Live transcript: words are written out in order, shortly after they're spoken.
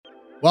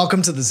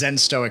Welcome to the Zen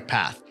Stoic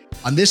Path.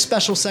 On this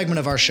special segment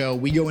of our show,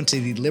 we go into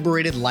the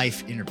liberated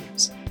life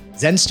interviews.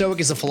 Zen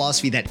Stoic is a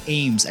philosophy that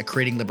aims at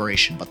creating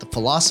liberation, but the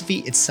philosophy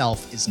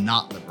itself is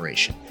not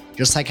liberation,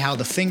 just like how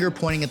the finger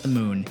pointing at the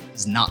moon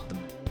is not the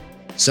moon.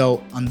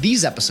 So on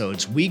these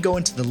episodes, we go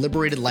into the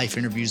liberated life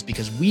interviews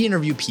because we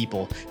interview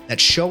people that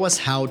show us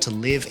how to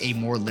live a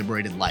more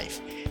liberated life.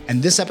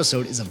 And this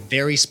episode is a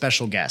very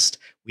special guest.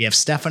 We have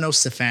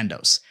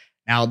Sifandos.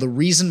 Now, the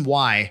reason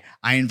why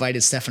I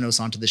invited Stefanos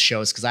onto the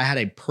show is because I had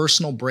a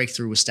personal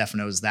breakthrough with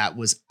Stefanos that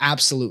was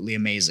absolutely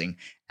amazing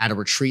at a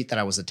retreat that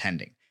I was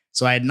attending.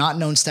 So I had not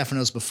known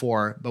Stefanos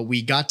before, but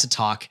we got to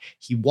talk.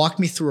 He walked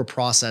me through a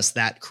process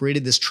that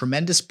created this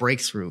tremendous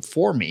breakthrough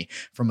for me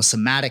from a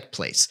somatic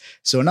place.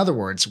 So in other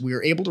words, we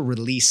were able to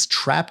release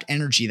trapped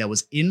energy that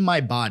was in my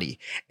body.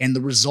 And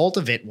the result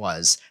of it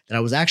was that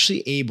I was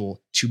actually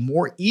able to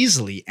more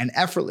easily and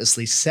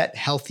effortlessly set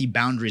healthy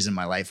boundaries in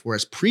my life,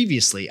 whereas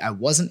previously I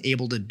wasn't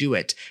able to do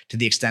it to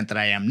the extent that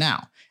I am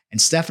now.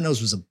 And Stefanos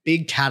was a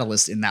big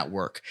catalyst in that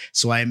work.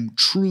 So I am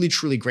truly,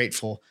 truly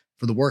grateful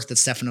for the work that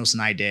Stefanos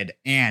and I did,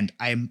 and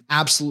I am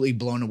absolutely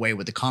blown away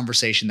with the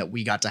conversation that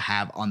we got to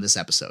have on this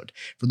episode.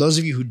 For those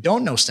of you who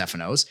don't know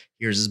Stefanos,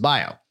 here's his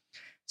bio.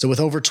 So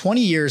with over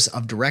 20 years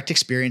of direct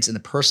experience in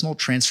the personal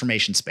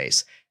transformation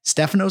space,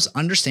 Stefanos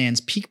understands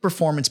peak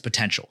performance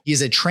potential. He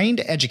is a trained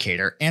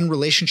educator and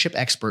relationship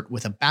expert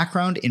with a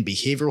background in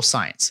behavioral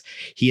science.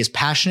 He is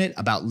passionate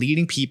about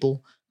leading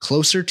people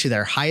closer to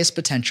their highest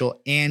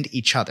potential and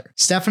each other.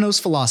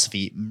 Stefanos'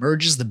 philosophy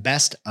merges the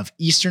best of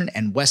Eastern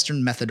and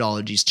Western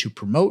methodologies to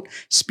promote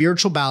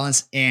spiritual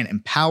balance and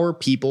empower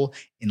people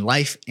in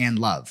life and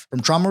love. From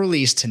trauma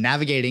release to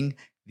navigating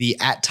the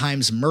at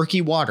times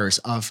murky waters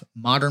of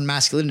modern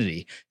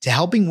masculinity to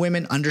helping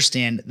women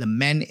understand the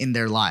men in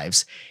their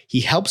lives,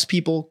 he helps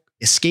people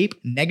escape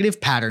negative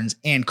patterns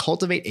and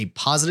cultivate a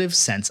positive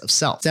sense of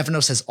self.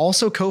 Stefanos has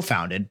also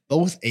co-founded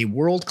both a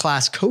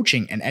world-class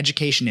coaching and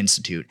education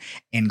institute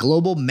and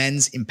global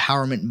men's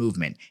empowerment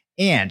movement,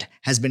 and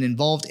has been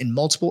involved in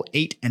multiple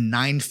 8- and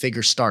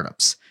 9-figure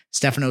startups.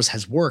 Stefanos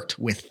has worked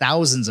with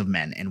thousands of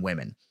men and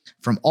women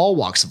from all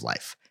walks of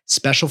life: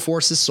 special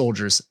forces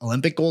soldiers,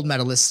 Olympic gold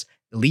medalists,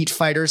 elite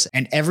fighters,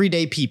 and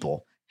everyday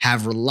people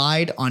have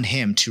relied on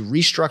him to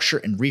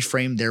restructure and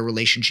reframe their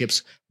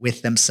relationships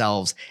with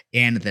themselves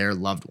and their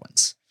loved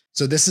ones.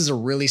 So this is a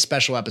really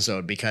special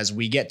episode because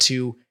we get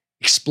to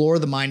explore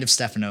the mind of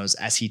Stefanos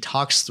as he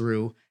talks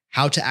through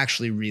how to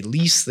actually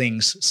release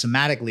things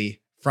somatically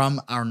from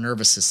our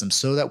nervous system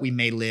so that we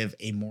may live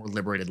a more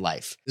liberated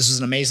life. This was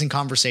an amazing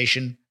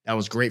conversation that I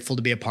was grateful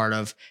to be a part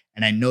of,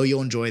 and I know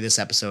you'll enjoy this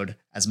episode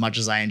as much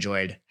as I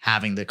enjoyed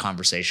having the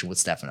conversation with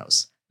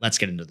Stefanos. Let's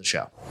get into the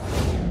show.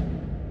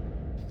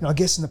 I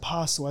guess in the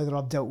past, the way that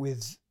I've dealt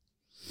with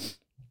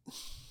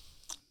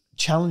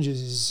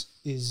challenges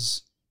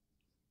is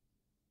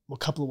a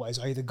couple of ways.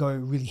 I either go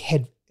really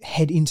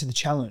head into the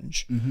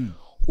challenge,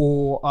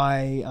 or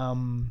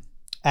I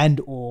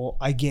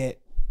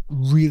get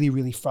really,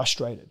 really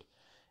frustrated.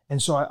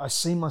 And so I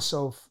see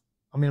myself,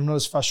 I mean, I'm not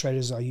as frustrated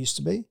as I used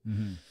to be,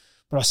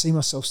 but I see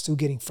myself still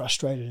getting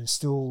frustrated and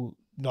still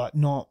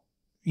not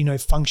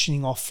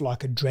functioning off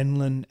like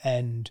adrenaline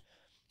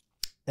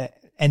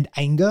and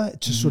anger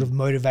to sort of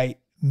motivate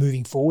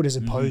moving forward, as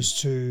opposed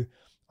to,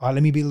 all right,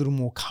 let me be a little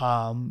more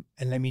calm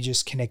and let me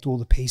just connect all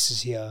the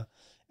pieces here,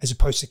 as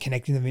opposed to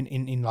connecting them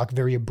in like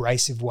very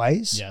abrasive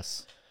ways.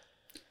 Yes.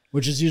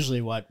 Which is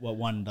usually what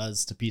one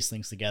does to piece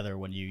things together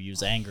when you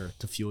use anger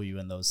to fuel you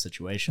in those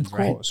situations,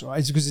 right? Of course, right?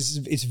 It's because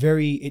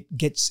it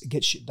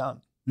gets shit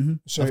done.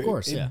 So of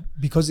course,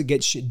 because it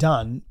gets shit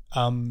done,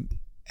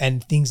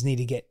 and things need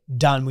to get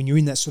done. When you're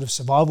in that sort of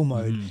survival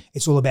mode,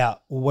 it's all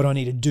about, well, what I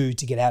need to do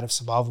to get out of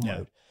survival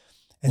mode.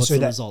 And what's so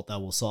the result that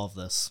will solve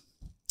this?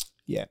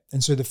 Yeah.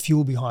 And so the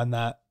fuel behind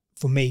that,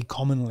 for me,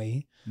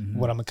 commonly,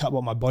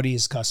 what my body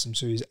is accustomed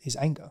to is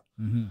anger.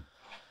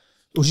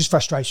 Or just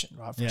frustration,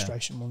 right?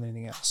 Frustration more than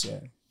anything else.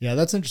 Yeah. Yeah,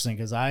 that's interesting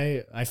because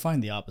I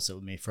find the opposite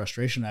with me.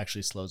 Frustration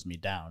actually slows me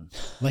down.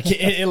 Like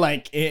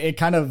it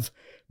kind of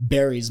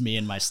buries me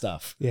in my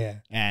stuff. Yeah.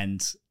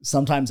 And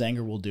sometimes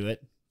anger will do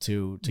it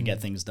to get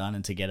things done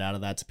and to get out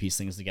of that, to piece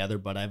things together.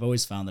 But I've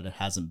always found that it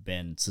hasn't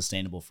been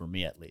sustainable for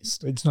me, at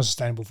least. It's not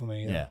sustainable for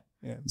me. Yeah.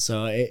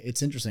 So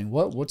it's interesting.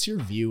 What's your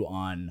view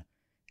on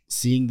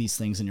seeing these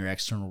things in your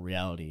external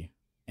reality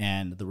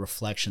and the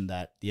reflection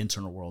that the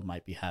internal world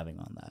might be having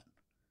on that?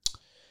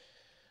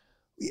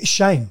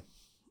 Shame.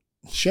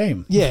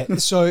 Yeah.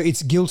 So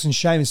it's guilt and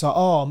shame. It's like,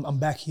 oh, I'm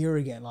back here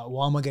again. Like,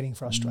 why am I getting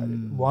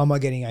frustrated? Why am I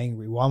getting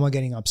angry? Why am I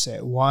getting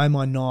upset? Why am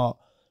I not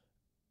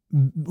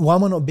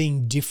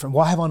being different?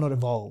 Why have I not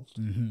evolved?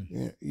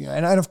 Yeah,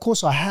 and of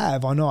course I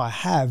have. I know I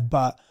have,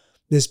 but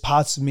there's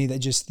parts of me that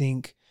just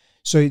think,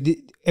 so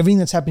everything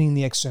that's happening in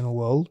the external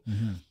world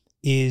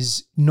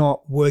is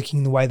not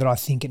working the way that I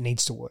think it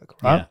needs to work,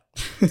 right?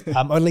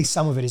 Yeah. Or at least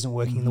some of it isn't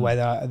working the way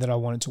that I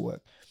want it to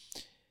work.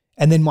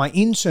 And then my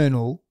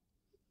internal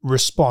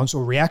response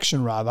or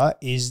reaction rather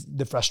is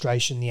the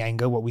frustration, the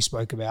anger, what we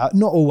spoke about.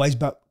 Not always,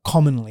 but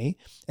commonly.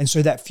 And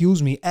so that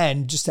fuels me.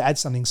 And just to add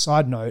something,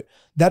 side note,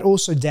 that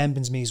also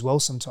dampens me as well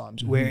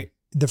sometimes, where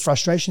the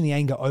frustration, the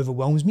anger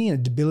overwhelms me and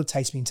it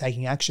debilitates me in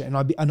taking action,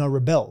 and I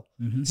rebel.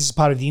 This is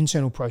part of the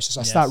internal process.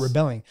 I start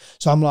rebelling.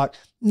 So I'm like,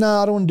 no,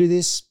 I don't want to do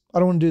this. I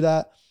don't want to do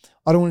that.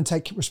 I don't want to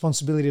take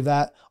responsibility of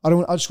that. I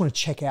just want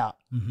to check out.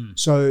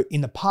 So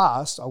in the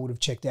past, I would have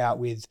checked out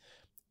with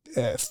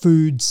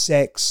food,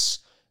 sex,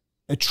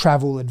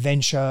 travel,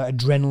 adventure,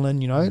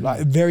 adrenaline,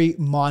 like very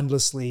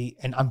mindlessly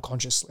and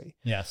unconsciously.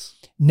 Yes.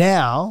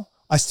 Now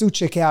I still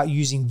check out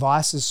using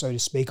vices, so to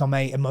speak. I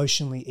may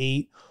emotionally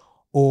eat,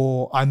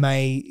 or I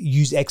may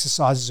use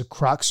exercise as a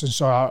crux. And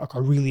so I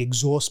really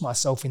exhaust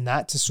myself in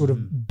that to sort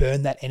of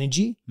burn that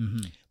energy,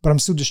 but I'm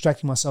still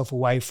distracting myself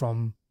away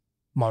from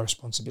my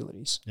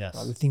responsibilities,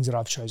 yes, the things that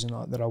I've chosen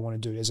that I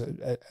want to do as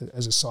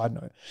a side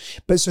note.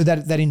 But so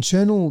that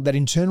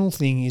internal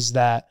thing is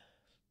that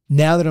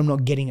now that I'm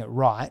not getting it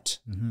right,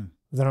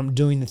 that I'm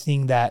doing the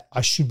thing that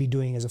I should be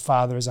doing as a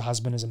father, as a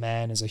husband, as a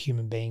man, as a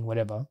human being,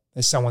 whatever,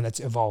 as someone that's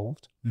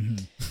evolved,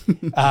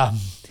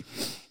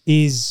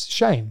 is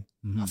shame.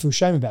 I feel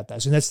shame about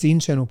that. So that's the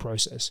internal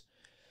process.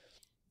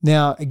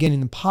 Now, again, in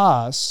the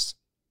past,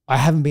 I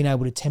haven't been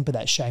able to temper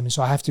that shame. And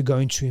so I have to go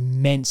into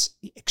immense,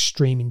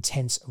 extreme,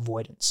 intense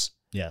avoidance.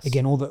 Yes.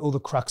 Again, all the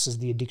cruxes,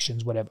 the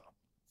addictions, whatever.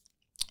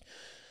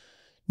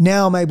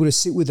 Now I'm able to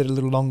sit with it a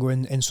little longer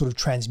and sort of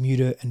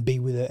transmute it and be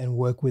with it and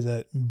work with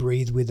it and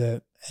breathe with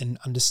it and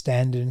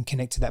understand it and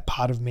connect to that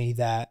part of me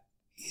that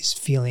is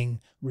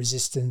feeling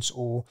resistance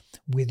or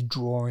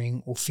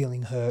withdrawing or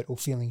feeling hurt or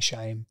feeling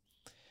shame.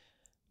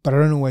 But I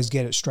don't always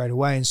get it straight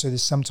away. And so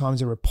sometimes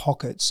there are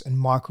pockets and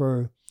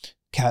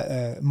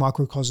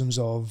microcosms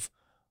of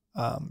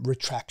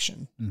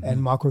retraction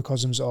and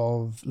microcosms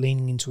of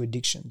leaning into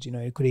addictions.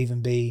 It could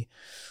even be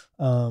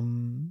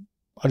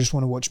I just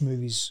want to watch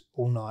movies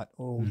all night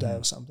or all day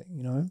or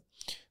something,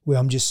 where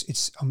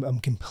I'm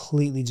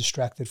completely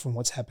distracted from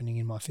what's happening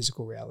in my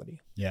physical reality.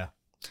 Yeah.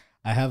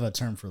 I have a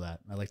term for that.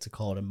 I like to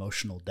call it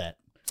emotional debt.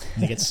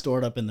 And it gets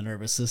stored up in the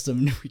nervous system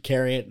and we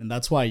carry it. And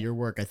that's why your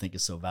work, I think,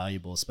 is so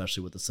valuable,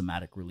 especially with the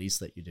somatic release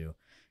that you do,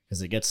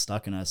 because it gets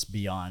stuck in us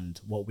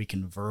beyond what we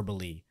can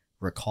verbally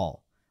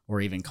recall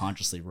or even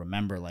consciously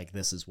remember, like,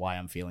 this is why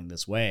I'm feeling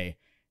this way.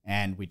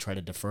 And we try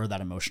to defer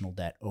that emotional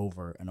debt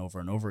over and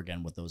over and over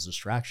again with those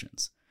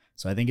distractions.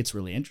 So I think it's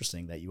really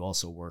interesting that you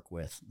also work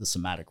with the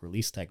somatic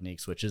release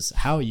techniques, which is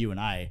how you and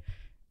I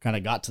kind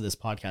of got to this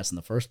podcast in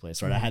the first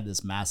place, right? I had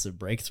this massive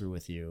breakthrough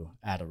with you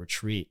at a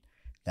retreat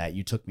that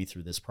you took me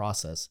through this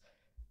process.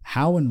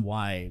 How and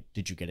why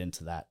did you get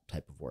into that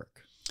type of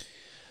work?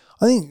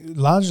 I think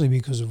largely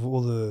because of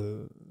all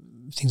the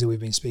things that we've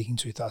been speaking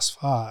to thus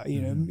far.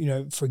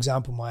 For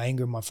example, my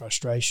anger, my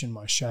frustration,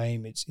 my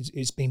shame,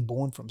 it's been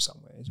born from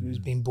somewhere. It's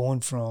been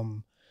born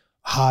from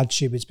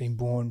hardship. It's been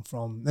born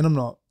from, and I'm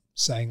not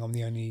saying I'm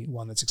the only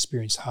one that's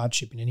experienced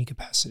hardship in any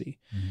capacity,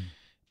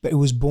 but it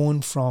was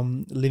born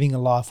from living a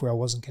life where I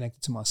wasn't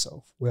connected to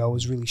myself, where I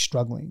was really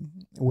struggling,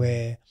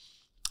 where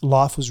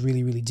life was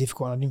really, really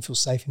difficult. I didn't feel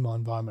safe in my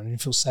environment. I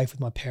didn't feel safe with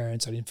my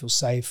parents. I didn't feel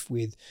safe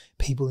with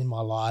people in my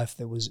life.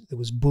 There was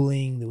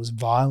bullying, there was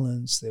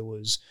violence, there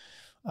was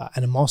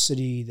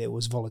animosity, there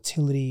was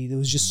volatility. There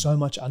was just so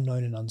much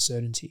unknown and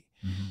uncertainty.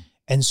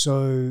 And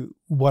so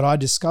what I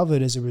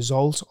discovered as a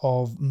result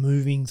of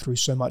moving through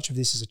so much of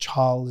this as a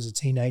child, as a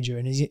teenager,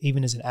 and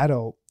even as an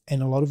adult,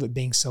 and a lot of it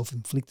being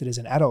self-inflicted as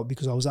an adult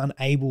because I was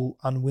unable,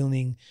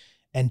 unwilling,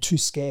 and too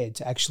scared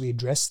to actually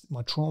address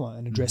my trauma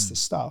and address this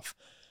stuff.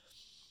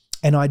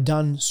 And I'd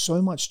done so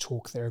much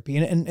talk therapy.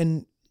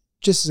 And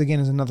just as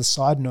another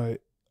side note,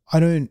 I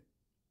don't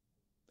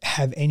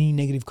have any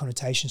negative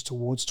connotations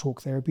towards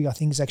talk therapy. I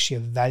think it's actually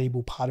a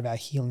valuable part of our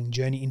healing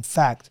journey. In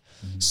fact,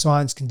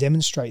 science can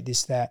demonstrate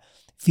this, that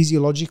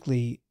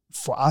physiologically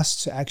for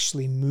us to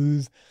actually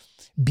move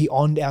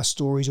beyond our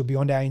stories or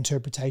beyond our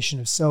interpretation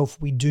of self,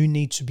 we do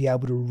need to be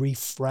able to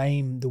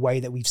reframe the way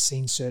that we've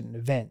seen certain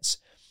events.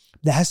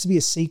 There has to be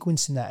a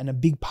sequence in that. And a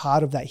big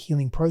part of that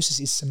healing process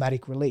is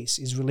somatic release,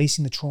 is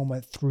releasing the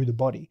trauma through the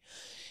body.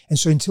 And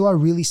so until I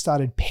really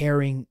started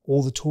pairing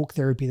all the talk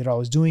therapy that I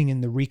was doing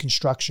and the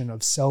reconstruction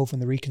of self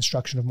and the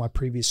reconstruction of my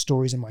previous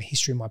stories and my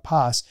history and my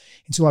past,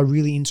 until I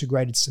really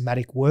integrated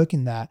somatic work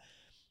in that,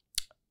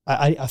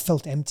 I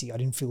felt empty. I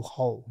didn't feel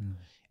whole.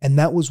 And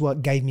that was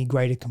what gave me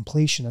greater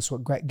completion. That's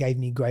what gave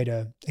me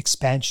greater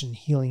expansion,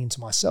 healing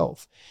into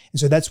myself. And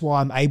so that's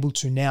why I'm able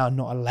to now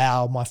not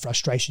allow my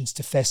frustrations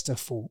to fester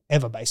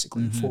forever,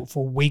 basically,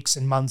 for weeks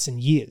and months and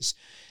years.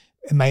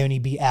 It may only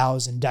be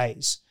hours and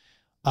days.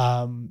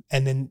 And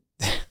then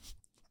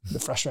the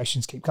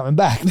frustrations keep coming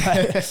back.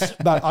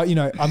 But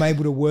I'm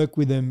able to work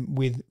with them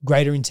with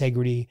greater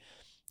integrity,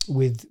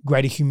 with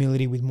greater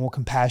humility, with more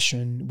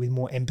compassion, with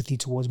more empathy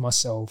towards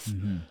myself.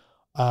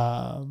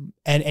 And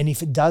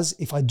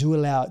if I do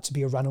allow it to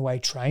be a runaway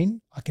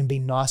train, I can be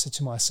nicer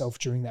to myself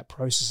during that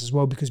process as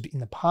well. Because in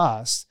the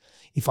past,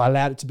 if I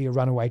allowed it to be a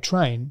runaway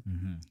train,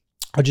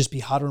 I'd just be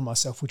harder on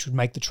myself, which would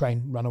make the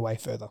train run away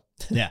further.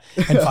 Yeah,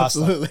 and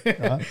faster. Absolutely.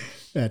 Right?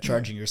 Yeah,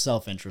 charging your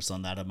self-interest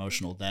on that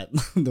emotional debt,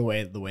 the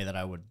way that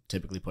I would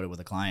typically put it with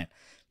a client,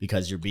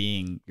 because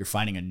you're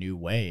finding a new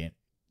way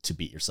to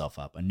beat yourself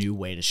up, a new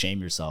way to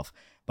shame yourself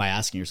by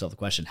asking yourself the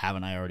question,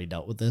 haven't I already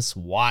dealt with this?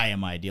 Why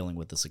am I dealing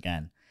with this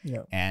again?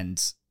 Yeah.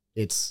 And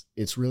it's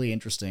really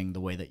interesting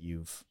the way that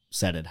you've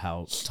said it,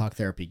 how talk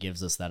therapy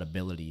gives us that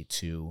ability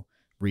to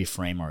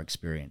reframe our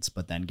experience,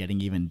 but then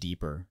getting even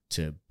deeper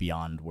to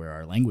beyond where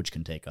our language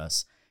can take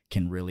us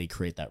can really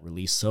create that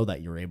release so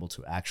that you're able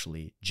to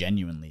actually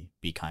genuinely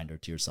be kinder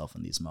to yourself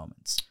in these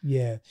moments.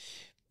 Yeah.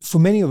 For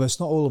many of us,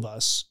 not all of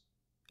us,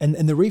 and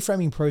the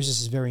reframing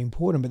process is very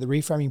important, but the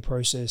reframing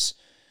process,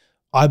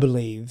 I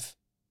believe,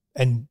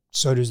 and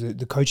so does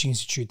the coaching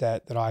institute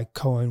that I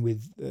co-own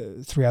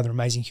with 3 other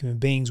amazing human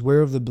beings,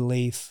 we're of the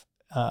belief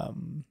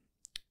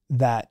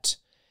that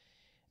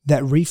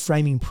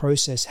reframing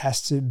process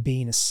has to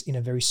be in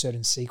a very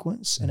certain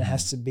sequence, and it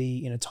has to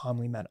be in a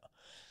timely manner.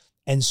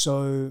 And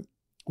so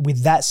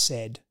with that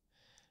said,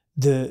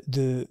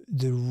 the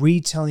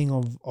retelling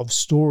of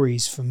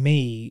stories for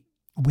me,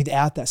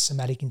 without that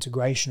somatic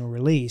integration or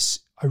release,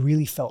 I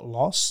really felt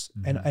lost,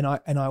 and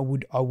I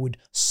would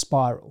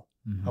spiral.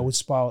 I would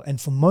spiral. And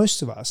for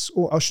most of us,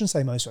 or I shouldn't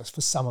say most of us,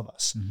 for some of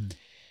us,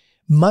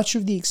 much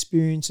of the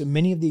experience and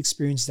many of the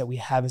experiences that we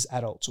have as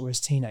adults or as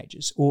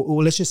teenagers,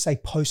 or let's just say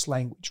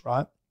post-language,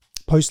 right?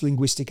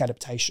 Post-linguistic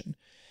adaptation,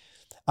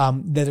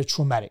 that are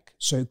traumatic.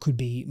 So it could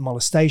be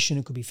molestation,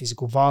 it could be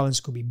physical violence,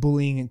 it could be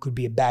bullying, it could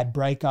be a bad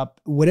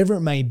breakup, whatever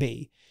it may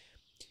be.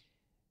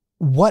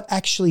 What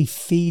actually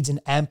feeds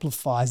and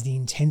amplifies the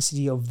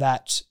intensity of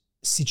that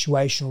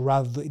situation, or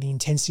rather the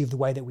intensity of the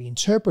way that we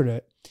interpret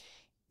it,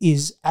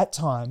 is at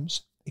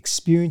times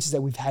experiences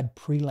that we've had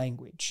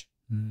pre-language,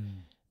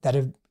 that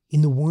have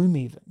in the womb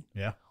even,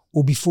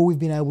 or before we've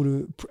been able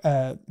to,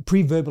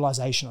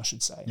 pre-verbalization, I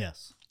should say.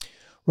 Yes.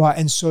 Right.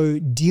 And so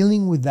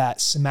dealing with that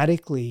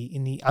somatically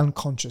in the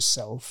unconscious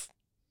self,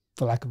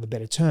 for lack of a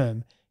better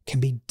term, can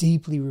be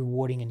deeply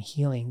rewarding and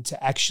healing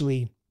to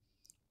actually,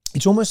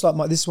 it's almost like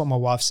this is what my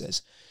wife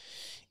says.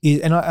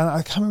 And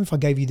I can't remember if I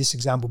gave you this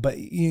example, but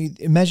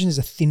imagine there's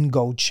a thin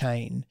gold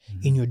chain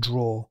in your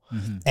drawer,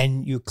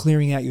 and you're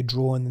clearing out your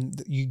drawer, and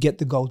then you get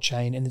the gold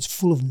chain and it's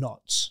full of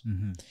knots,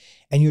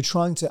 and you're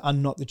trying to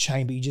unknot the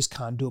chain, but you just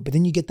can't do it. But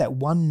then you get that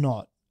one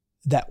knot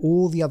that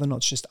all the other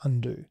knots just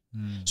undo.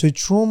 So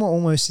trauma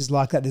almost is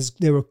like that.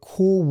 There are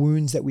core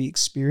wounds that we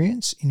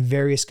experience in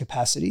various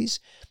capacities.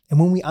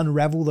 And when we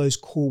unravel those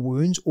core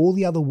wounds, all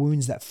the other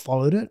wounds that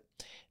followed it,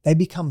 they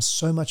become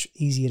so much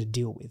easier to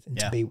deal with and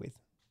to be with.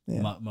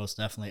 Yeah. Most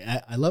definitely.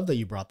 I love that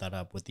you brought that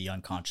up with the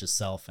unconscious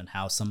self and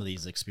how some of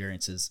these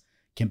experiences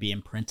can be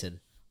imprinted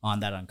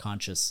on that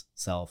unconscious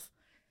self,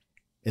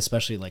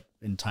 especially like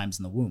in times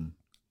in the womb.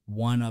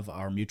 One of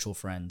our mutual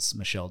friends,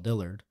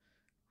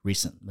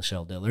 recent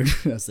Michelle Dillard,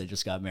 as they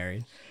just got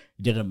married,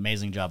 did an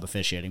amazing job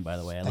officiating, by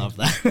the way. I love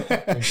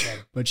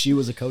that. But she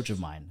was a coach of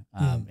mine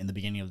in the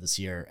beginning of this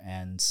year,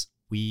 and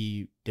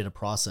we did a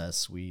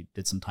process. We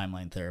did some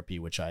timeline therapy,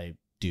 which I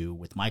do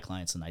with my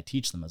clients and I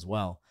teach them as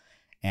well.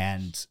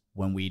 And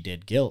when we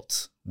did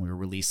guilt, we were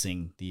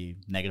releasing the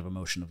negative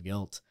emotion of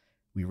guilt,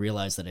 we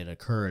realized that it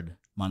occurred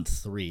month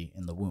 3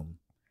 in the womb.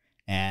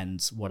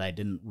 And what I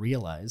didn't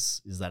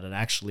realize is that it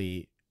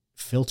actually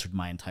filtered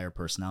my entire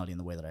personality in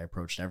the way that I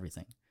approached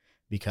everything.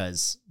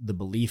 Because the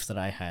belief that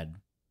I had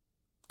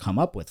come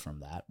up with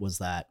from that was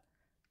that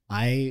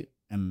I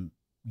am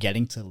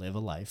getting to live a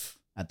life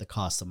at the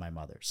cost of my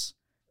mother's,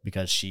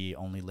 because she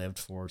only lived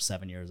for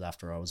 7 years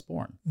after I was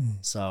born.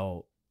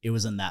 So it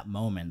was in that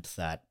moment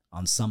that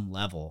on some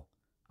level,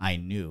 I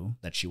knew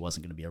that she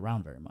wasn't going to be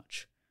around very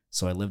much.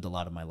 So I lived a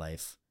lot of my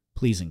life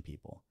pleasing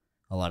people,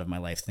 a lot of my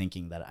life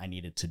thinking that I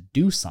needed to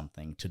do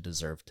something to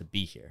deserve to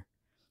be here.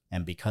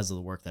 And because of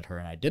the work that her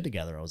and I did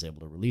together, I was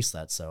able to release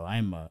that. So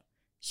I'm a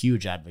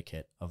huge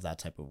advocate of that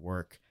type of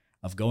work,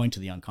 of going to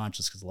the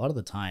unconscious, because a lot of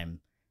the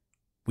time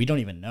we don't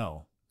even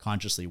know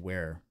consciously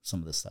where some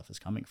of this stuff is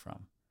coming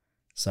from.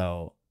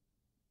 So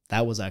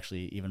that was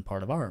actually even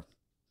part of our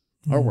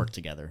work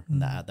together.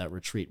 That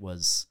retreat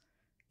was,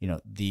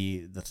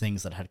 the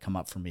things that had come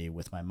up for me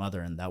with my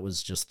mother. And that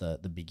was just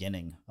the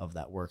beginning of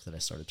that work that I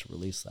started to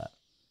release that.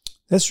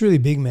 That's really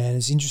big, man.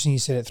 It's interesting you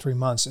said at 3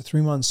 months. At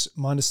 3 months,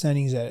 my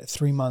understanding is that at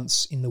 3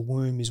 months in the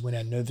womb is when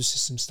our nervous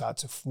system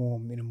starts to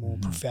form in a more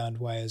profound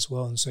way as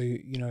well. And so,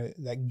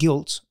 that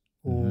guilt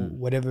or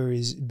whatever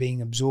is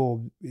being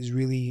absorbed is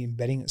really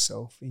embedding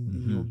itself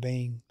in your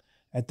being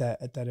at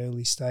that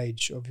early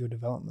stage of your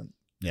development.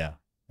 Yeah.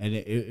 And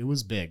it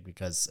was big,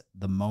 because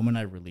the moment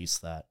I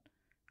released that,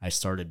 I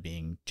started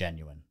being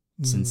genuine,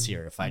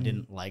 sincere. If I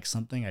didn't like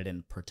something, I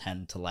didn't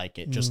pretend to like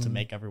it just to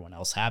make everyone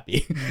else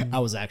happy. I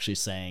was actually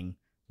saying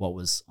what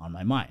was on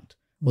my mind.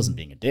 Wasn't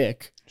being a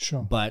dick,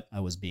 but I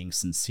was being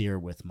sincere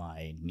with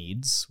my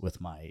needs, with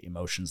my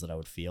emotions that I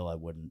would feel. I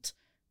wouldn't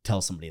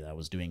tell somebody that I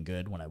was doing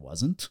good when I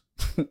wasn't.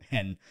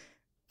 And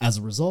as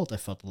a result, I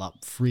felt a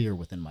lot freer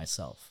within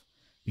myself.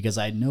 because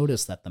I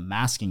noticed that the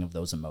masking of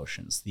those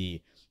emotions,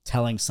 the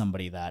telling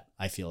somebody that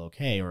I feel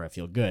okay or I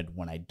feel good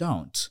when I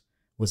don't,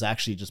 was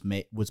actually just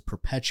was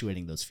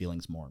perpetuating those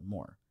feelings more and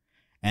more.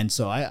 And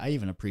so I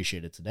even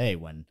appreciate it today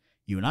when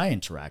you and I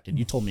interacted.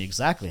 You told me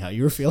exactly how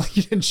you were feeling.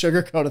 You didn't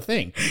sugarcoat a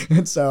thing.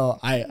 And so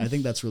I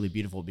think that's really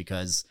beautiful,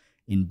 because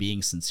in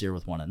being sincere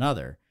with one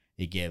another,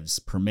 it gives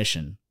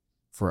permission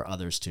for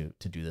others to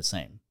do the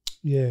same.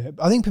 Yeah,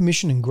 I think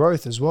permission and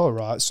growth as well,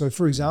 right? So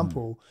for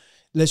example,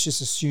 let's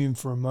just assume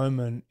for a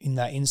moment in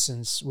that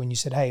instance when you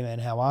said, hey man,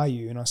 how are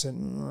you? And I said,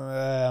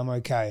 I'm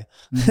okay,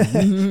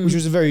 which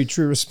was a very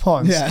true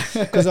response. Yeah,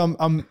 because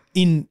I'm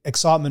in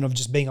excitement of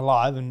just being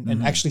alive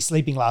and actually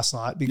sleeping last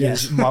night,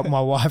 because my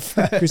wife,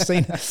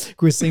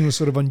 Christine was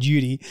sort of on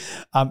duty,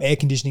 air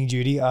conditioning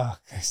duty.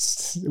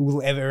 It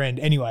will ever end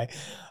anyway.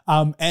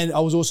 And I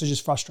was also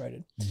just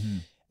frustrated.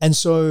 And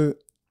so,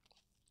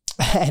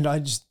 and I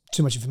just,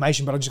 too much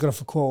information, but I just got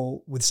off a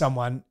call with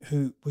someone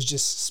who was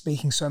just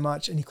speaking so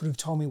much, and he could have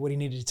told me what he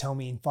needed to tell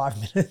me in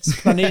 5 minutes.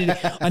 But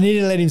I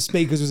needed to let him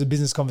speak because it was a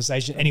business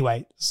conversation.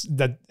 Anyway,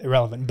 that's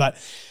irrelevant. But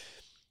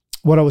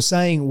what I was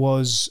saying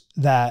was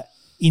that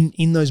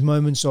in those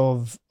moments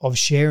of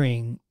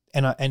sharing,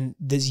 and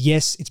there's,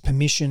 yes, it's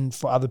permission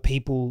for other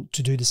people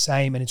to do the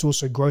same, and it's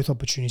also growth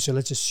opportunity. So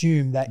let's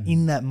assume that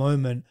in that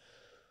moment,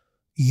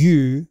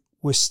 you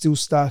were still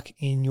stuck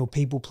in your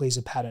people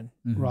pleaser pattern,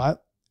 right?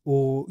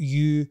 Or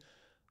you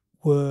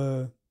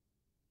were,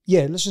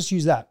 let's just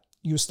use that.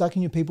 You were stuck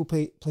in your people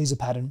pleaser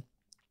pattern.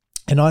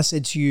 And I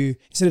said to you,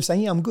 instead of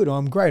saying, I'm good, or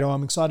I'm great, or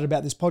I'm excited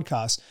about this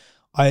podcast,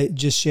 I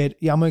just shared,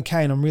 I'm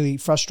okay and I'm really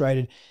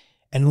frustrated.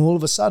 And all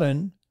of a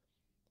sudden,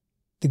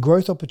 the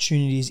growth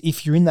opportunities,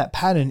 if you're in that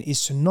pattern,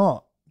 is to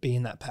not be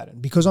in that pattern.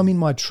 Because I'm in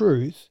my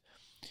truth,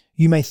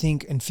 you may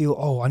think and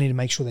feel, I need to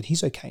make sure that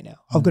he's okay now.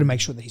 I've got to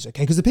make sure that he's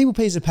okay. Because the people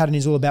pleaser pattern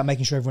is all about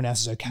making sure everyone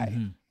else is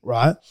okay,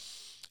 right?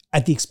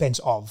 At the expense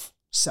of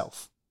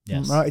self,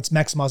 right? It's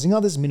maximizing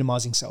others,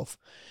 minimizing self.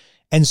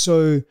 And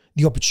so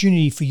the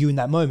opportunity for you in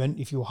that moment,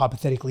 if you were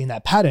hypothetically in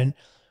that pattern,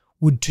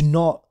 would to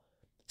not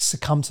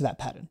succumb to that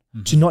pattern,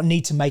 to not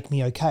need to make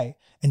me okay,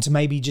 and to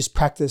maybe just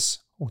practice,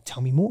 or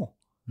tell me more,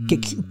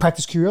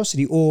 practice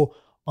curiosity, or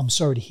I'm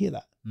sorry to hear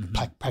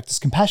that, practice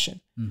compassion,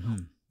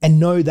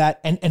 and know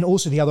that, and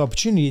also the other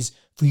opportunity is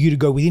for you to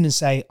go within and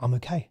say, I'm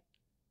okay.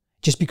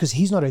 Just because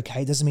he's not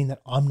okay doesn't mean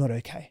that I'm not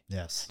okay.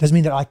 Yes. Doesn't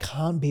mean that I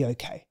can't be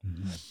okay.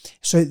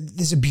 So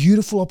there's a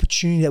beautiful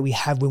opportunity that we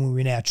have when we're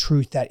in our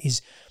truth that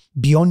is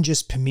beyond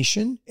just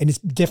permission. And it's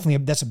definitely,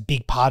 that's a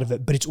big part of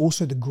it, but it's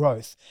also the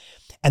growth.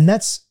 And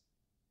that's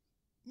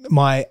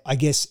my, I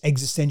guess,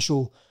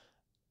 existential,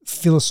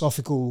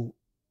 philosophical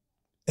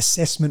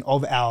assessment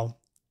of our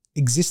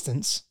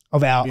existence,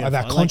 of our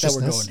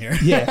consciousness. Like that we're going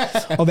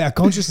here. Of our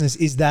consciousness,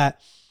 is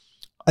that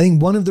I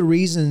think one of the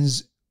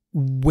reasons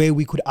where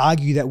we could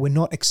argue that we're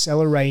not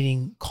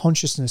accelerating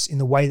consciousness in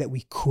the way that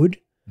we could,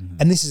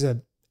 and this is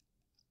an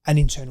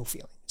internal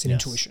feeling, it's an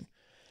intuition.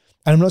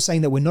 And I'm not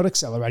saying that we're not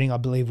accelerating, I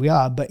believe we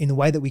are, but in the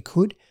way that we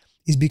could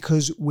is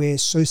because we're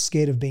so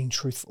scared of being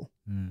truthful.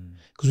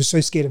 Because we're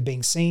so scared of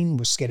being seen,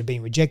 we're scared of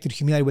being rejected,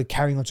 humiliated, we're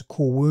carrying on to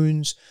core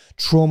wounds,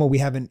 trauma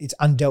it's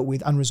undealt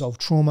with,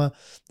 unresolved trauma.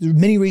 There are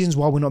many reasons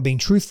why we're not being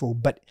truthful,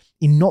 but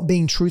in not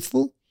being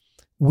truthful,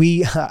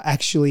 we are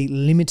actually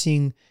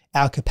limiting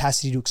our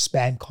capacity to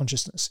expand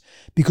consciousness,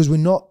 because we're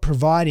not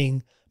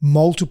providing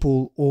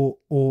multiple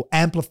or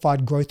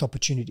amplified growth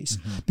opportunities,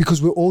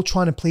 because we're all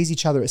trying to please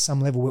each other at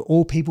some level. We're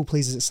all people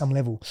pleasers at some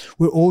level.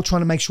 We're all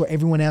trying to make sure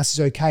everyone else is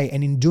okay.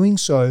 And in doing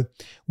so,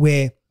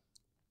 we're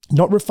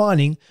not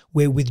refining,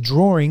 we're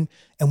withdrawing,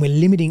 and we're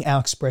limiting our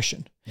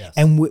expression. Yes.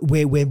 And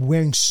we're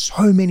wearing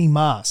so many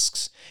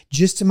masks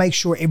just to make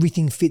sure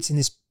everything fits in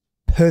this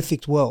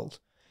perfect world.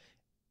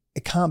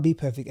 It can't be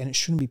perfect, and it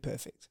shouldn't be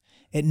perfect.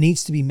 It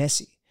needs to be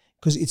messy,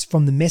 because it's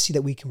from the messy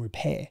that we can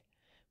repair.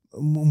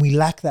 We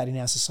lack that in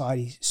our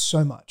society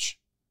so much.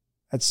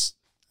 That's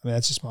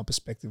just my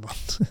perspective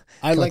on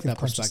I like that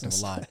perspective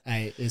a lot,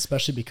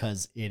 especially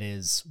because it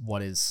is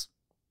what is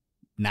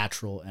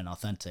natural and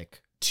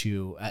authentic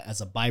to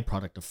as a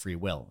byproduct of free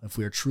will. If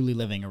we are truly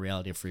living a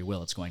reality of free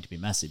will, it's going to be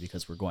messy,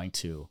 because we're going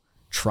to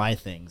try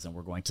things and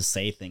we're going to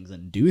say things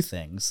and do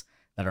things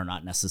that are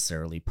not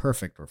necessarily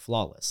perfect or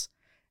flawless.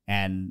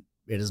 And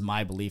it is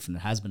my belief, and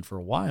it has been for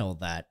a while,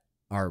 that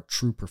our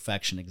true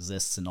perfection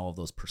exists in all of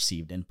those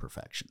perceived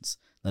imperfections,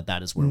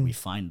 that is where we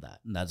find that.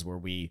 And that's where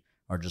we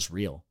are just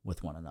real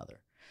with one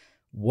another.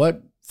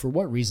 For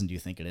what reason do you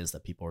think it is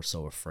that people are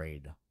so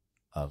afraid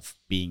of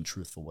being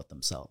truthful with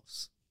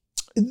themselves?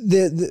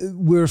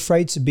 We're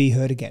afraid to be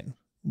hurt again,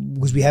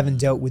 because we haven't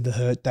dealt with the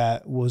hurt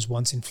that was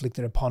once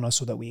inflicted upon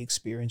us, or that we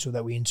experienced, or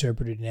that we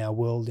interpreted in our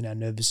world, in our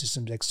nervous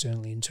systems,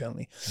 externally,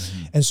 internally.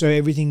 And so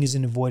everything is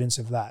an avoidance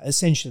of that.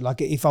 Essentially, like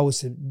if I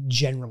was to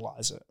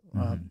generalize it,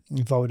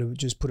 if I were to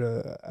just put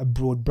a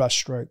broad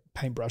brushstroke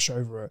paintbrush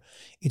over it,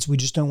 it's we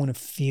just don't want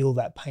to feel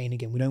that pain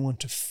again. We don't want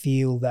to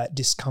feel that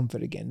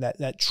discomfort again,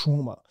 that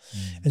trauma.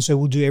 And so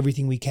we'll do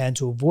everything we can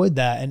to avoid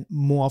that. And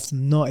more often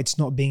than not, it's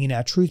not being in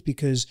our truth,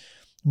 because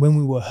when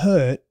we were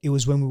hurt, it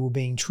was when we were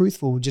being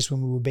truthful, just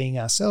when we were being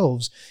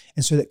ourselves.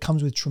 And so that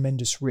comes with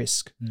tremendous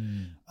risk,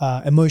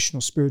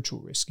 emotional, spiritual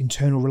risk,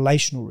 internal,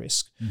 relational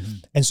risk.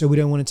 And so we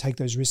don't want to take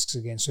those risks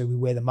again. So we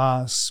wear the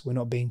masks. We're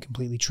not being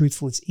completely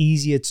truthful. It's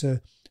easier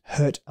to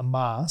hurt a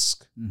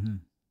mask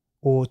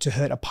or to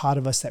hurt a part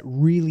of us that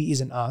really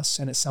isn't us,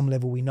 and at some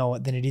level we know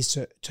it, than it is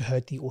to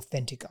hurt the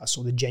authentic us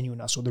or the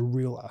genuine us or the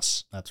real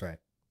us. That's right.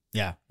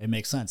 Yeah, it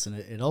makes sense. And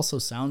it also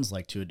sounds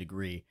like, to a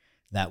degree,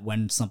 that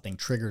when something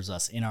triggers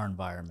us in our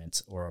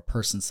environment, or a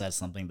person says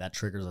something that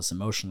triggers us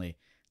emotionally,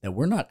 that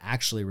we're not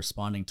actually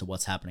responding to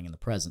what's happening in the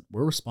present.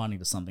 We're responding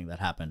to something that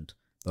happened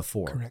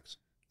before. Correct.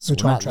 So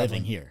we're not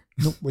living here.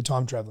 Nope, we're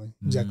time traveling.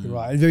 Exactly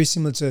right. Very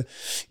similar to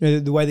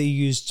the way that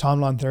you use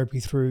timeline therapy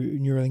through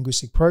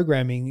neurolinguistic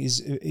programming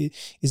is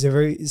a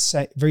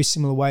very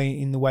similar way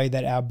in the way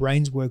that our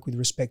brains work with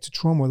respect to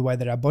trauma, or the way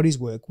that our bodies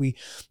work.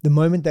 The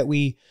moment that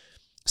we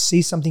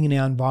see something in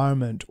our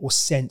environment or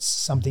sense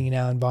something in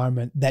our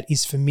environment that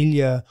is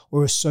familiar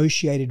or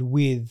associated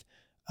with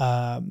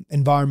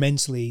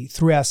environmentally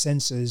through our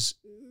senses,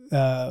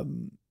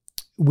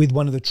 with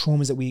one of the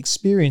traumas that we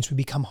experience, we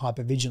become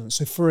hypervigilant.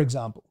 So for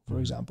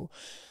example,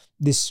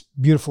 this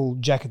beautiful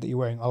jacket that you're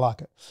wearing, I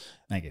like it.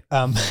 Thank you.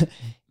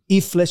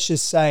 If, let's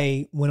just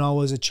say, when I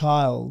was a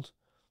child,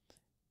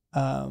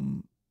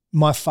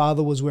 my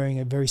father was wearing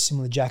a very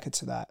similar jacket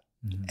to that,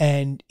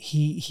 and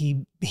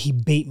he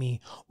beat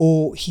me,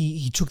 or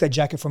he took that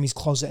jacket from his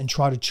closet and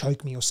tried to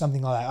choke me or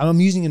something like that.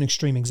 I'm using an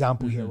extreme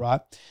example here,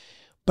 right?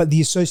 But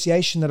the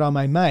association that I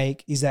may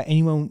make is that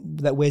anyone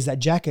that wears that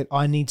jacket,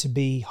 I need to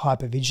be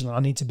hypervigilant. I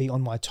need to be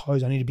on my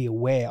toes. I need to be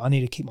aware. I need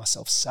to keep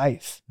myself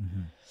safe.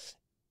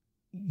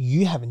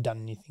 You haven't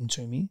done anything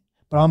to me,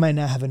 but I may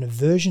now have an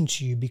aversion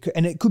to you because,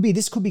 and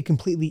this could be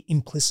completely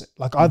implicit.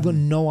 Like I've got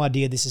no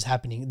idea this is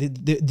happening.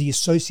 The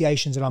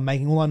associations that I'm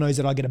making, all I know is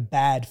that I get a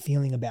bad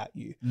feeling about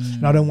you,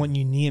 and I don't want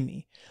you near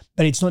me.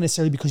 But it's not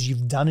necessarily because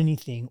you've done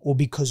anything or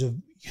because of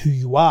who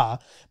you are,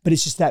 but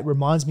it's just that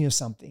reminds me of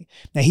something.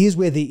 Now, here's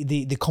where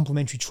the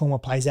complementary trauma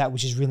plays out,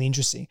 which is really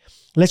interesting.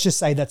 Let's just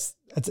say that's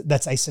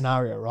a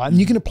scenario, right? And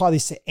you can apply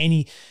this to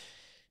any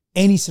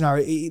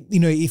scenario.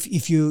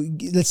 If you,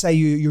 let's say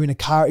you're in a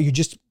car, you're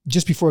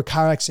just before a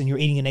car accident, you're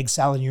eating an egg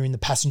salad and you're in the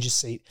passenger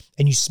seat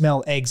and you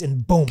smell eggs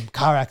and boom,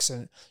 car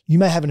accident. You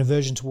may have an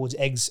aversion towards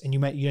eggs and you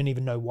don't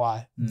even know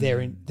why they're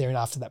in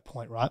after that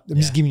point, right? I'm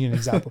just giving you an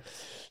example.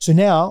 So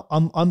now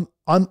I'm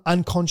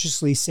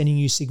unconsciously sending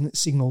you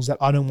signals that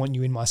I don't want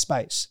you in my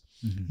space.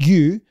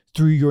 You,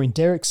 through your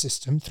enteric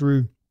system,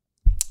 through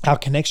our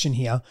connection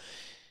here,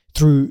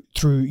 through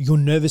your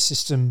nervous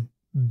system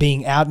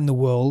being out in the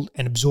world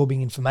and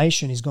absorbing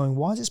information, is going,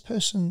 why is this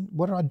person,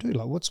 what did I do?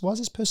 Like, why is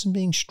this person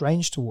being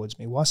strange towards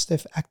me? Why is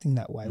Steph acting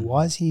that way?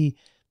 Why is he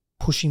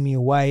pushing me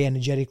away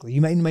energetically?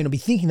 You may not be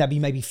thinking that, but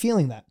you may be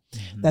feeling that.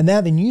 Now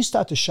then you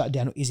start to shut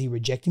down. Is he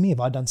rejecting me? Have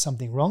I done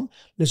something wrong?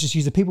 Let's just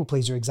use the people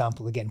pleaser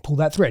example again. Pull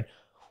that thread.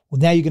 Well,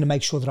 now you're going to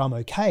make sure that I'm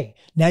okay.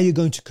 Now you're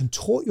going to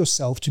contort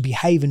yourself to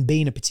behave and be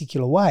in a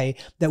particular way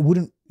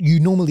that you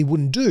normally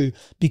wouldn't do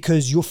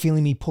because you're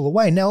feeling me pull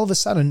away. Now all of a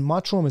sudden my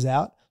trauma's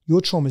out, your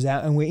trauma's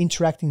out, and we're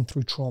interacting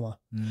through trauma,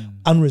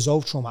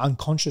 unresolved trauma,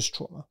 unconscious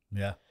trauma.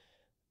 Yeah.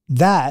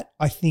 That,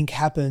 I think,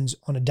 happens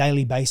on a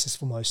daily basis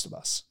for most of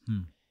us.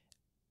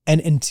 And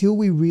until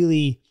we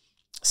really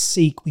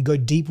we go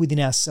deep within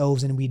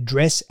ourselves and we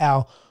address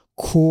our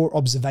core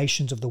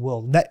observations of the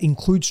world. That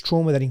includes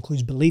trauma, that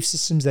includes belief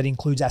systems, that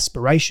includes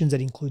aspirations,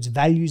 that includes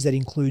values, that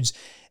includes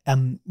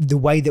the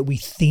way that we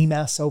theme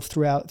ourselves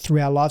through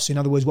our lives. So in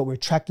other words, what we're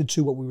attracted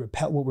to, what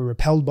we're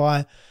repelled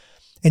by.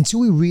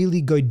 Until we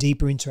really go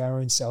deeper into our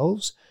own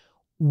selves,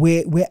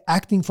 we're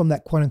acting from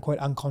that quote unquote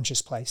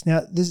unconscious place.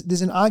 Now,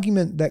 there's an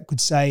argument that could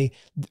say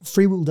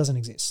free will doesn't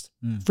exist.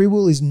 Free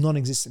will is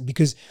non-existent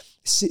because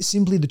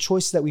simply the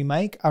choices that we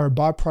make are a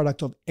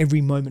byproduct of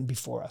every moment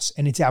before us.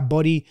 And it's our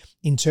body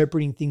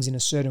interpreting things in a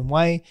certain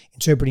way,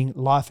 interpreting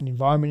life and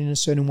environment in a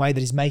certain way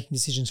that is making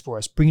decisions for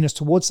us, bringing us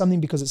towards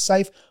something because it's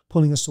safe,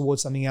 pulling us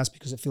towards something else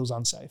because it feels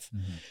unsafe.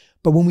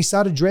 But when we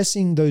start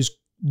addressing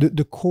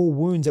the core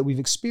wounds that we've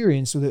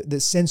experienced, or the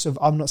sense of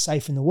I'm not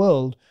safe in the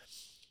world,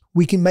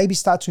 we can maybe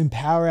start to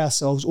empower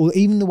ourselves, or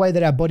even the way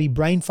that our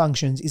body-brain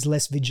functions is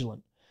less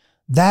vigilant.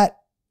 That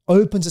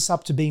opens us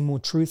up to being more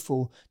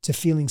truthful, to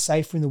feeling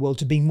safer in the world,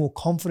 to being more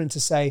confident to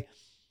say,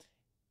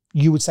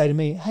 you would say to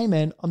me, hey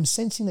man, I'm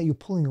sensing that you're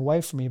pulling away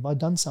from me. Have I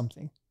done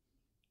something?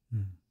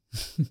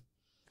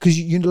 Because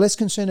you're less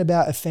concerned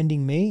about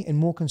offending me and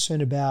more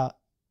concerned about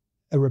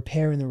a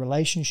repair in the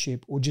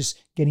relationship, or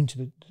just getting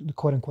to the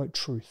quote unquote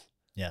truth.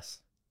 Yes.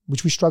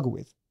 Which we struggle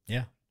with.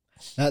 Yeah.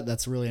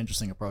 That's a really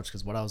interesting approach,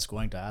 because what I was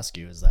going to ask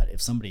you is that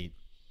if somebody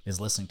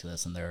is listening to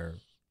this and they're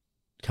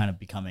kind of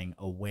becoming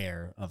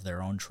aware of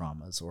their own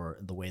traumas or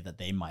the way that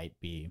they might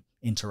be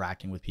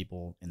interacting with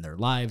people in their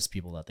lives,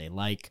 people that they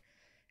like,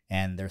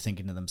 and they're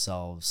thinking to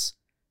themselves,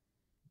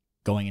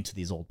 going into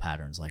these old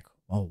patterns like,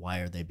 oh, why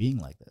are they being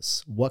like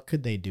this? What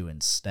could they do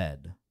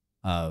instead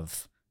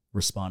of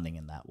responding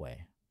in that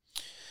way?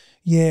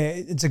 Yeah,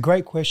 it's a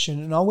great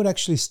question. And I would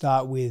actually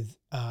start with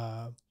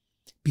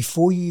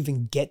before you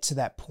even get to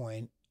that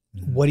point,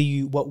 what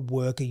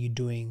work are you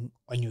doing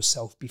on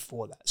yourself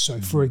before that?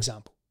 So for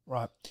example,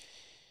 right,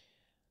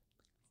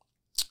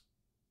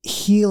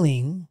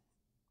 healing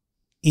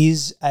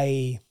is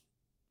a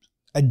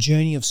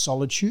journey of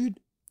solitude,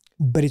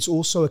 but it's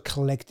also a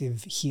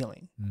collective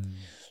healing.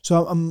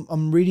 So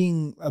I'm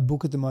reading a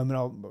book at the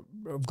moment.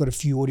 I've got a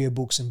few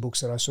audiobooks and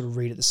books that I sort of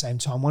read at the same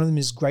time. One of them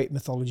is Great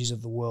Methodologies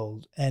of the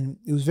World. And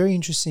it was very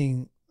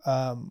interesting.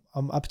 I'm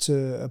up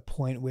to a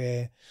point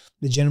where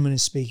the gentleman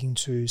is speaking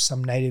to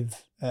some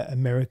Native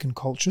American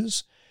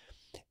cultures,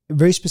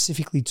 very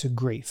specifically to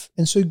grief.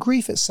 And so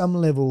grief at some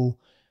level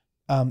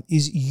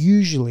is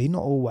usually,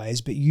 not always,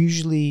 but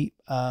usually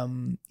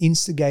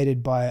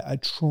instigated by a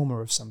trauma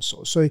of some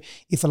sort. So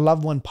if a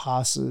loved one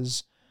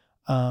passes,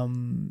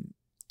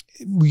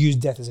 we use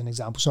death as an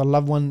example. So a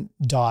loved one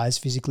dies,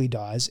 physically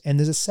dies, and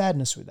there's a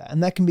sadness with that.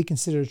 And that can be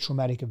considered a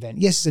traumatic event.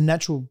 Yes, it's a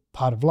natural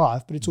part of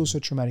life, but it's also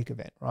a traumatic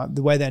event, right?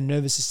 The way that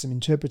nervous system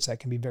interprets that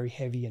can be very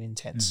heavy and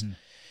intense.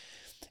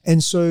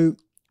 And so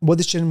what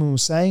this gentleman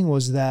was saying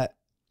was that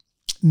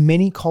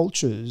many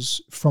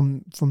cultures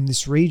from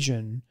this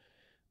region,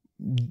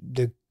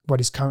 what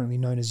is currently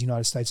known as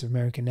United States of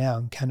America now,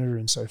 and Canada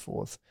and so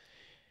forth,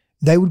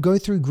 they would go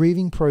through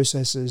grieving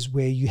processes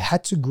where you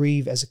had to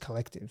grieve as a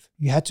collective.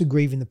 You had to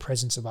grieve in the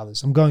presence of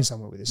others. I'm going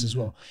somewhere with this as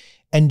well.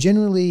 And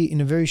generally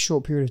in a very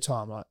short period of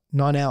time, like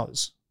 9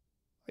 hours,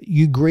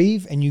 you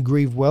grieve and you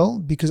grieve well,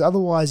 because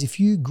otherwise if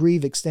you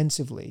grieve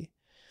extensively,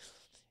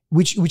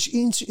 which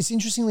it's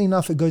interestingly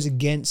enough, it goes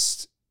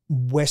against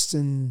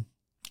Western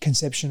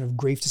conception of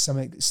grief to some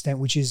extent,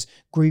 which is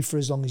grieve for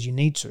as long as you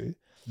need to.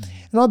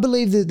 And I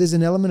believe that there's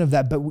an element of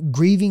that, but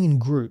grieving in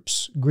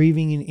groups,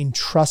 grieving in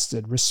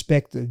trusted,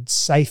 respected,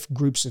 safe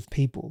groups of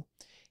people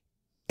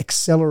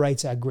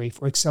accelerates our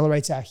grief or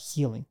accelerates our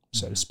healing,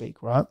 so to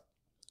speak, right?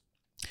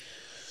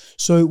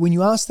 So when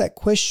you ask that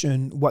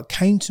question, what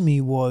came to me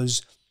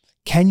was,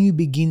 can you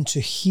begin to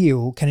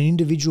heal? Can an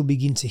individual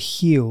begin to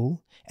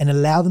heal and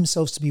allow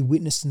themselves to be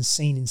witnessed and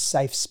seen in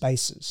safe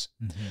spaces?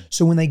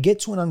 So when they get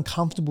to an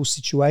uncomfortable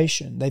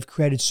situation, they've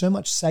created so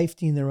much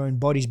safety in their own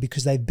bodies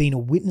because they've been a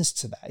witness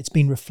to that. It's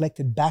been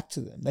reflected back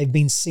to them. They've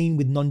been seen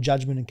with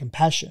non-judgment and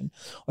compassion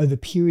over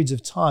periods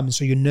of time. And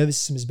so your nervous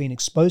system has been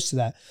exposed to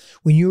that.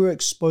 When you are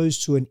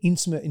exposed to an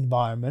intimate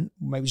environment,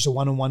 maybe just a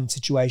one-on-one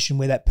situation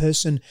where that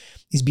person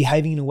is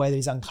behaving in a way that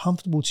is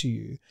uncomfortable to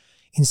you,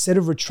 instead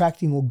of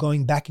retracting or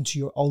going back into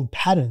your old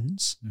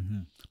patterns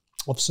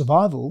of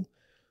survival,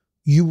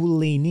 you will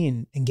lean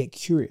in and get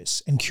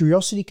curious. And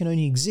curiosity can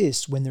only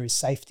exist when there is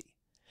safety.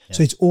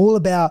 So it's all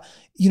about,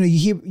 you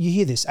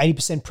hear this,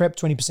 80% prep,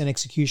 20%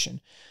 execution.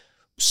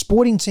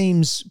 Sporting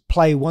teams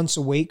play once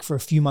a week for a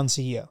few months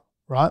a year,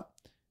 right?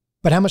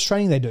 But how much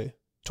training they do?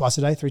 Twice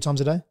a day, 3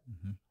 times a day?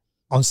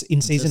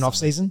 In season, off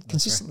season?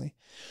 Consistently.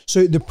 Right.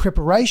 So the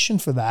preparation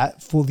for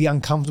that, for the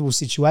uncomfortable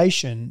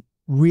situation,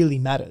 really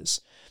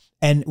matters.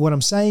 And what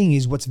I'm saying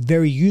is what's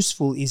very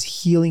useful is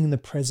healing in the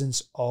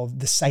presence of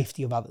the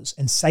safety of others,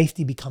 and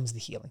safety becomes the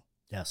healing.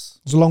 Yes.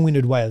 It's a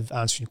long-winded way of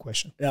answering your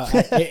question. Yeah,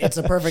 it's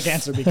a perfect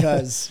answer,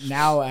 because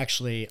now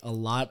actually a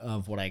lot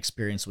of what I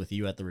experienced with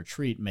you at the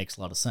retreat makes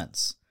a lot of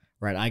sense,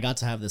 right? I got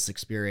to have this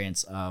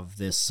experience of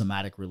this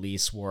somatic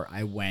release where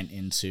I went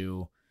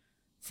into,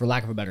 for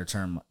lack of a better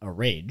term, a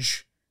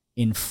rage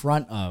in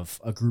front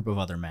of a group of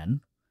other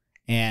men,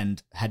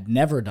 and had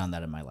never done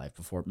that in my life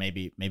before.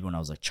 Maybe when I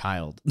was a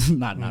child,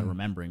 not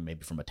remembering,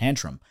 maybe from a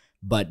tantrum,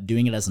 but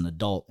doing it as an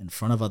adult in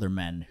front of other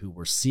men who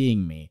were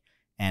seeing me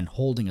and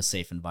holding a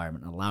safe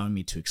environment, allowing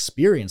me to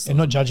experience those and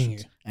not judging you.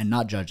 And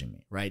not judging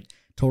me, right?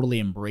 Totally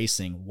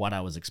embracing what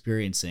I was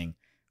experiencing.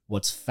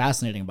 What's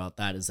fascinating about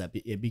that is that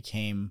it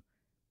became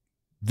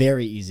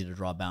very easy to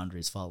draw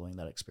boundaries following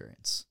that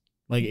experience.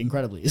 Like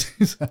incredibly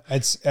easy.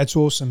 That's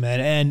awesome,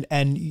 man.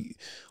 And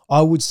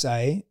I would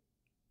say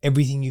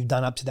everything you've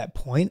done up to that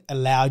point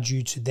allowed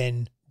you to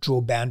then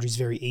draw boundaries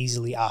very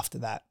easily after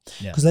that.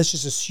 Because let's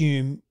just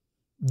assume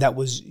that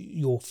was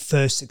your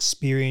first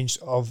experience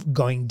of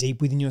going deep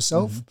within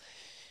yourself.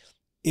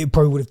 It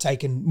probably would have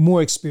taken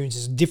more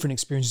experiences, different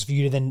experiences for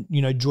you to then,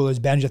 draw those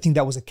boundaries. I think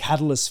that was a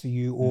catalyst for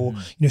you, or,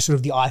 sort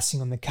of the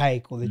icing on the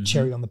cake or the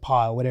cherry on the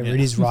pie or whatever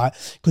it is, right?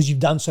 Because you've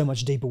done so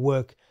much deeper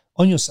work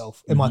on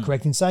yourself. Am I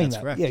correct in saying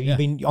that? Correct. Yeah, you've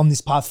been on this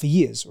path for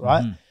years,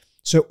 right?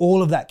 So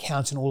all of that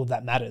counts and all of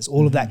that matters.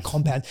 All of that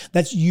compound.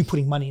 That's you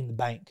putting money in the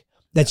bank.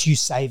 That's you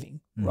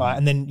saving, right?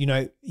 And then,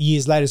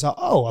 years later, it's like,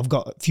 oh, I've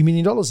got a few $1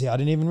 million here. I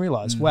didn't even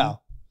realize.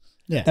 Wow.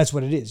 Yeah. That's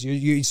what it is.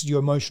 It's your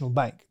emotional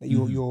bank. That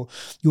your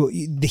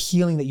the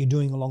healing that you're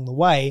doing along the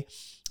way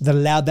that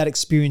allowed that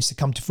experience to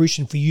come to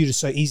fruition for you to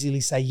so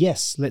easily say,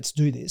 yes, let's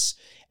do this.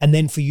 And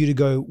then for you to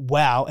go,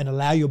 wow, and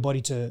allow your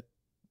body to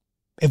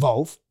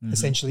evolve,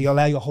 essentially,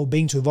 allow your whole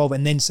being to evolve,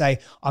 and then say,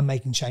 I'm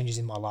making changes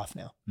in my life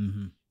now.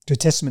 To a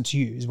testament to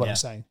you is what I'm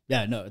saying.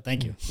 Yeah, no,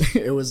 thank you.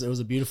 It was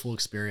a beautiful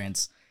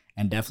experience,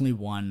 and definitely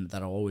one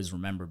that I'll always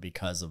remember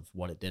because of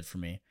what it did for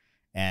me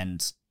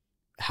and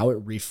how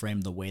it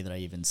reframed the way that I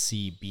even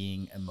see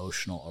being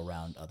emotional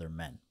around other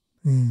men.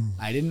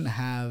 I didn't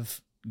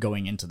have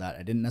going into that,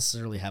 I didn't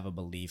necessarily have a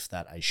belief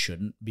that I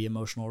shouldn't be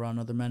emotional around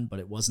other men, but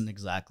it wasn't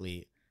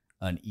exactly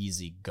an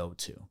easy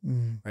go-to,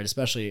 right?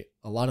 Especially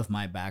a lot of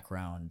my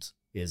background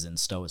is in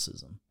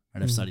Stoicism,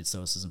 right? I've studied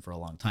Stoicism for a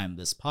long time.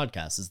 This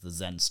podcast is the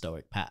Zen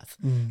Stoic path.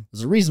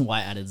 There's a reason why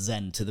I added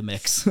Zen to the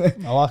mix.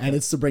 And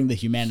it's to bring the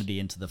humanity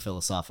into the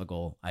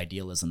philosophical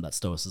idealism that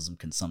Stoicism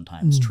can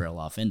sometimes trail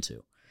off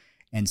into.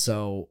 And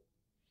so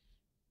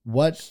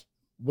what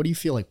do you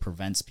feel like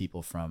prevents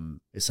people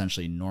from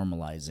essentially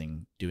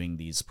normalizing doing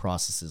these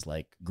processes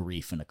like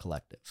grief in a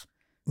collective?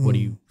 What do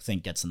you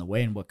think gets in the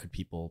way, and what could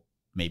people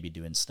maybe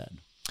do instead?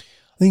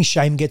 I think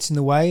shame gets in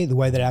the way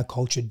that our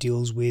culture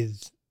deals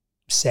with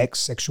sex,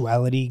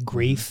 sexuality,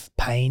 grief,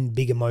 pain,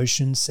 big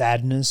emotions,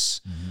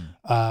 sadness,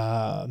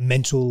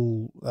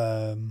 mental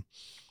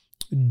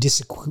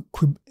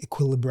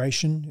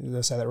disequilibration. Did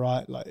I say that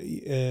right? Like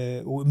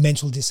or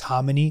mental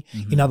disharmony.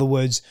 In other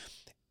words,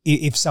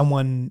 if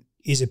someone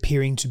is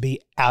appearing to be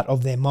out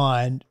of their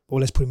mind, or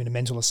let's put them in a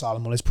mental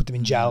asylum, or let's put them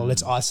in jail, or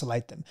let's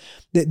isolate them.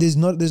 There's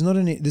not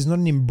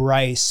an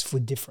embrace for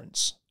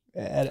difference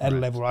at a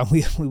level, right?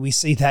 We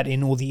see that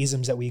in all the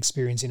isms that we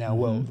experience in our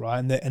world, right?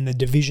 And the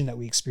division that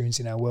we experience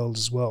in our world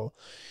as well.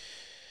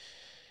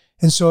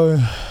 And so,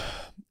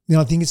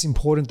 I think it's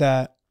important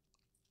that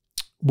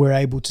we're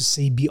able to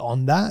see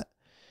beyond that.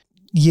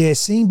 Yeah,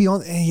 seeing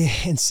beyond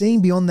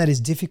that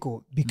is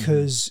difficult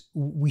because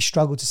we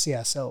struggle to see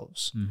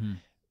ourselves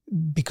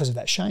because of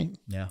that shame.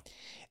 Yeah.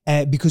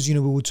 Because, we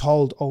were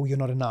told, oh, you're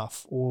not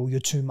enough, or you're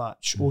too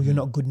much, or you're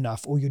not good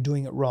enough, or you're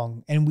doing it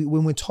wrong. And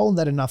when we're told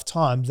that enough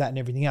times, that and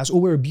everything else,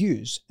 or we're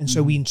abused. And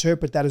so we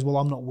interpret that as, well,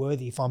 I'm not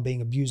worthy. If I'm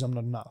being abused, I'm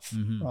not enough,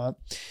 right?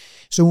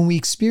 So when we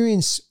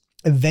experience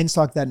events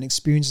like that and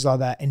experiences like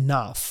that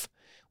enough,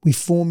 we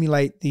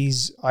formulate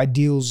these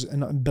ideals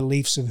and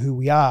beliefs of who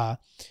we are,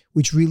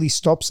 which really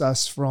stops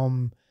us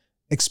from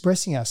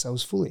expressing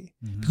ourselves fully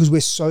because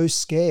we're so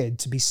scared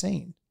to be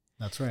seen.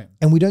 That's right.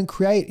 And we don't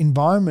create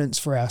environments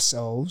for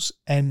ourselves,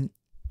 and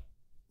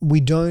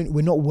we're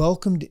not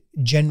welcomed,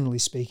 generally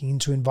speaking,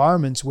 into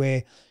environments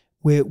where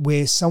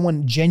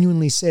someone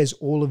genuinely says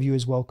all of you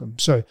is welcome.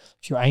 So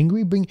if you're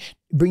angry, bring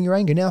your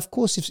anger. Now, of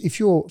course, if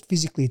you're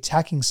physically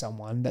attacking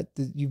someone, that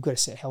you've got to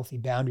set healthy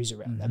boundaries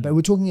around that. But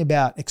we're talking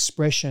about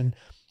expression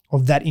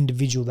of that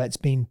individual that's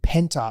been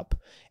pent up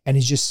and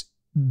is just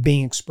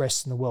being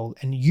expressed in the world,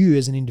 and you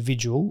as an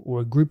individual or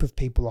a group of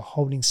people are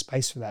holding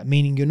space for that,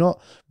 meaning you're not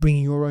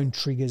bringing your own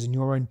triggers and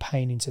your own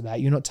pain into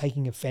that. You're not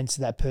taking offense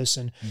to that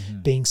person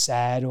being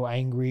sad or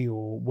angry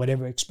or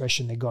whatever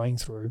expression they're going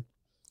through,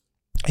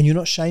 and you're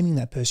not shaming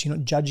that person. You're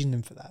not judging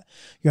them for that.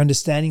 You're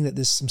understanding that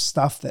there's some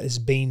stuff that has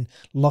been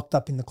locked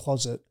up in the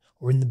closet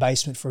or in the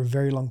basement for a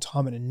very long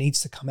time, and it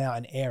needs to come out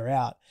and air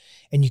out,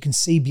 and you can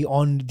see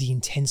beyond the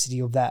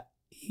intensity of that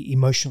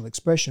emotional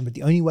expression. But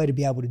the only way to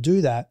be able to do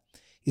that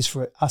is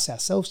for us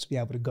ourselves to be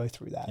able to go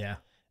through that. Yeah.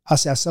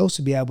 Us ourselves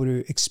to be able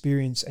to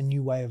experience a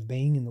new way of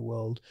being in the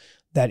world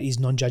that is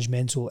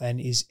non-judgmental and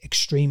is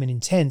extreme and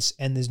intense,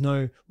 and there's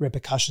no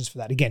repercussions for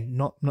that. Again,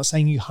 I'm not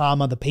saying you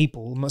harm other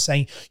people. I'm not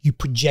saying you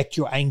project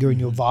your anger and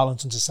your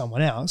violence onto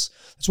someone else.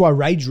 That's why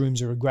rage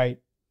rooms are a great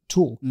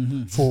tool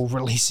for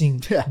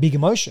releasing big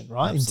emotion,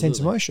 right? Absolutely. Intense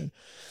emotion.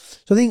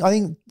 So I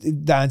think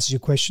that answers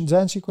your question. Does that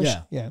answer your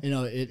question? Yeah.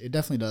 It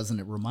definitely does. And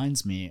it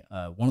reminds me,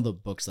 one of the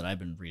books that I've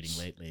been reading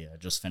lately, I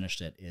just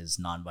finished it, is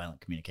Nonviolent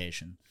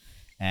Communication.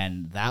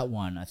 And that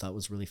one I thought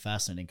was really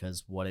fascinating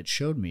because what it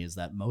showed me is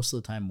that most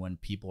of the time when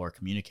people are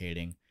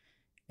communicating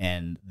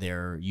and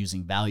they're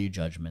using value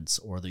judgments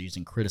or they're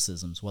using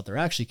criticisms, what they're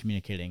actually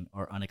communicating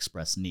are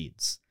unexpressed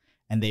needs.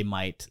 And they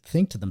might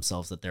think to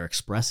themselves that they're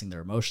expressing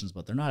their emotions,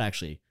 but they're not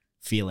actually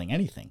feeling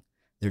anything.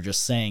 They're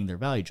just saying their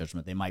value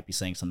judgment. They might be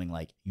saying something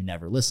like, you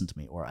never listen to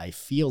me, or I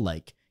feel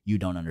like you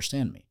don't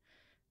understand me.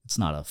 It's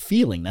not a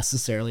feeling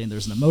necessarily, and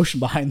there's an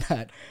emotion behind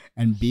that.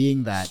 And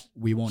being that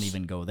we won't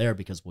even go there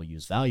because we'll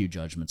use value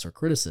judgments or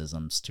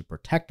criticisms to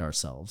protect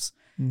ourselves,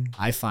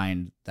 I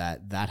find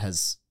that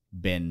has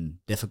been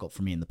difficult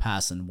for me in the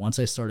past. And once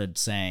I started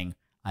saying,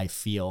 I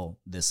feel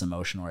this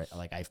emotion, or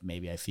like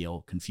maybe I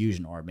feel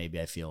confusion, or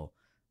maybe I feel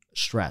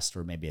stressed,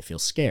 or maybe I feel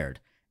scared,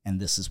 and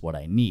this is what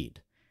I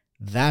need.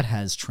 That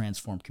has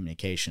transformed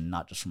communication,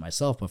 not just for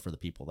myself, but for the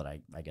people that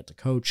I get to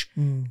coach.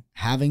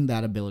 Having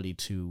that ability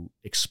to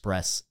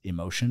express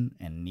emotion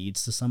and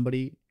needs to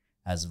somebody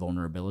as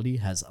vulnerability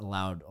has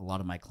allowed a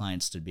lot of my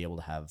clients to be able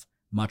to have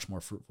much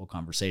more fruitful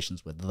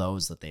conversations with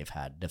those that they've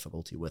had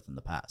difficulty with in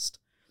the past.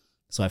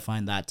 So I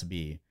find that to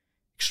be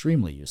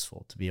extremely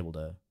useful to be able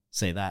to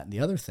say that. And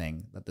the other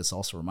thing that this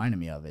also reminded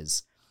me of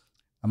is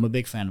I'm a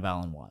big fan of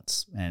Alan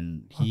Watts,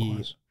 and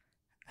he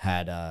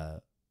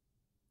had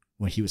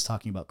when he was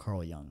talking about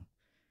Carl Jung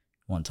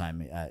one time,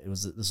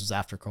 this was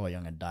after Carl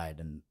Jung had died,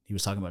 and he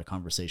was talking about a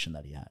conversation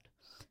that he had.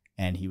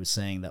 And he was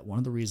saying that one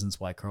of the reasons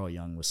why Carl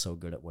Jung was so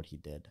good at what he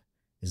did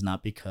is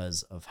not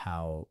because of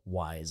how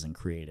wise and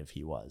creative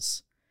he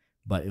was,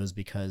 but it was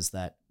because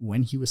that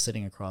when he was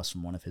sitting across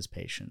from one of his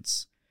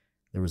patients,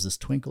 there was this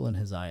twinkle in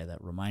his eye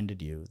that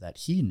reminded you that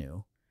he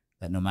knew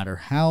that no matter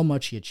how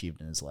much he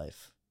achieved in his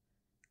life,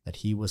 that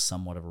he was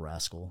somewhat of a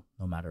rascal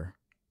no matter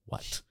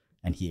what.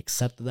 And he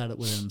accepted that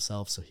within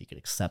himself so he could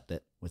accept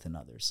it within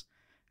others.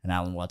 And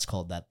Alan Watts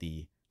called that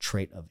the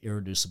trait of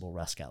irreducible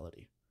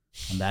rascality.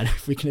 And that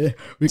if we can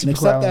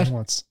accept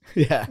that,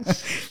 yeah,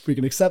 if we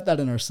can accept that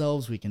in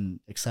ourselves, we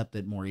can accept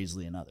it more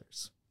easily in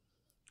others.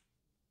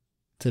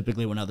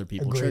 Typically when other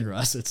people trigger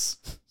us, it's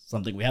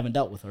something we haven't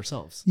dealt with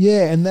ourselves.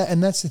 Yeah, and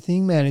that's the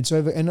thing, man. It's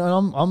over, and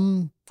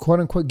I'm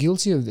quote unquote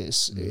guilty of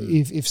this.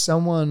 Mm-hmm. If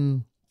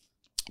someone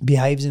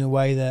behaves in a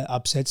way that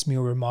upsets me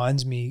or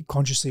reminds me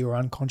consciously or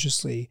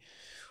unconsciously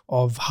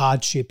of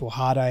hardship or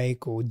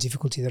heartache or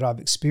difficulty that I've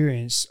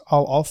experienced,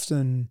 I'll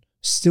often,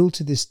 still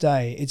to this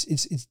day,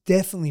 it's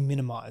definitely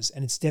minimized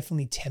and it's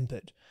definitely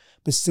tempered.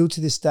 But still to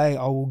this day,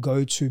 I will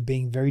go to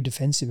being very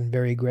defensive and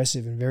very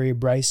aggressive and very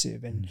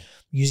abrasive and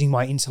using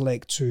my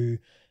intellect to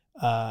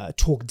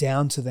talk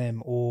down to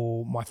them,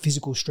 or my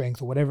physical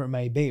strength or whatever it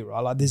may be,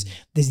 right? Like there's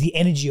the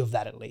energy of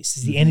that, at least.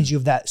 There's the energy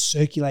of that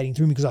circulating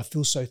through me because I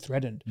feel so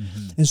threatened.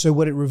 And so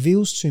what it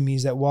reveals to me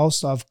is that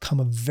whilst I've come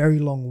a very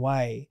long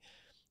way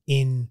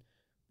in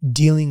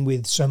dealing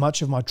with so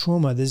much of my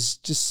trauma, there's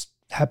just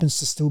happens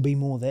to still be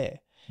more there.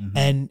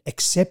 And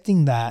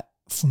accepting that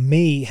for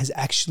me has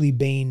actually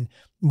been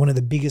one of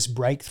the biggest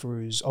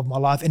breakthroughs of my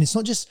life. And it's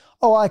not just,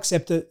 oh, I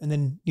accept it and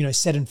then,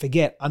 set and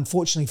forget.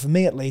 Unfortunately for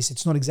me, at least,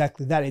 it's not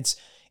exactly that. It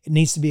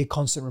needs to be a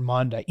constant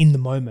reminder in the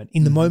moment,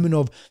 the moment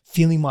of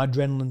feeling my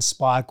adrenaline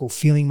spike or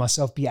feeling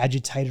myself be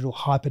agitated or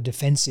hyper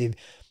defensive.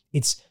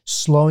 It's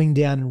slowing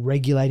down and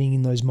regulating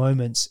in those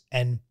moments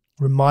and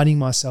reminding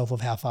myself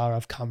of how far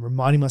I've come,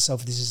 reminding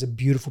myself this is a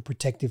beautiful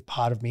protective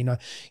part of me.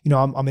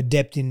 I'm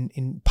adept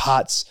in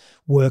parts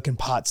work and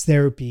parts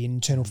therapy,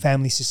 internal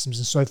family systems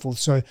and so forth.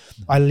 So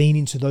I lean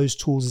into those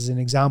tools as an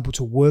example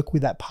to work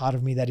with that part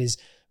of me that is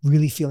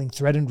really feeling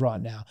threatened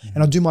right now. And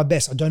I'll do my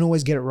best. I don't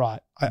always get it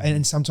right.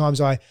 And sometimes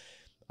I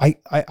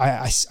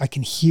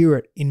can hear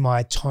it in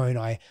my tone.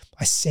 I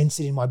sense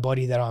it in my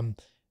body that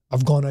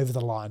I've gone over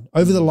the line,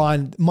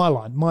 my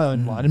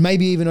own line, and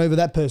maybe even over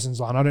that person's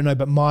line. I don't know,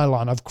 but my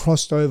line, I've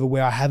crossed over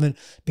where I haven't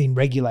been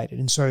regulated.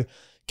 And so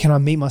can I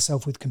meet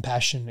myself with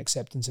compassion,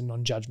 acceptance, and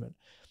non-judgment?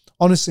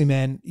 Honestly,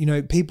 man,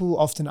 people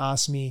often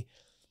ask me,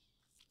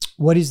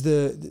 what is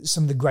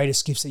some of the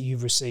greatest gifts that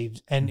you've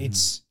received? And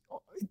it's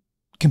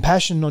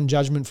compassion,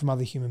 non-judgment from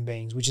other human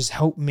beings, which has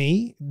helped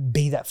me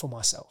be that for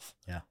myself.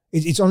 Yeah.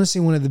 It's honestly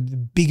one of the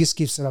biggest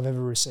gifts that I've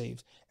ever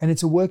received. And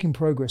it's a work in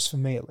progress for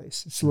me, at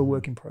least. It's still a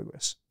work in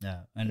progress.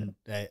 Yeah. And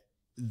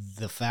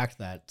the fact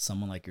that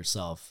someone like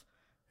yourself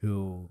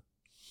who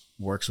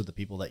works with the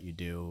people that you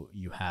do,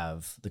 you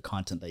have the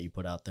content that you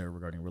put out there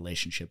regarding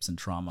relationships and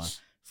trauma,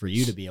 for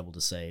you to be able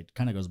to say, it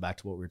kind of goes back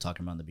to what we were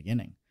talking about in the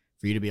beginning,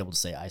 for you to be able to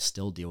say, I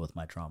still deal with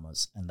my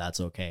traumas and that's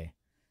okay.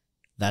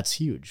 That's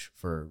huge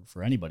for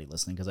anybody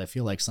listening, because I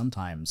feel like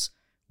sometimes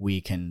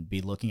we can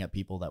be looking at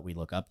people that we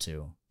look up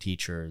to,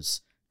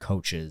 teachers,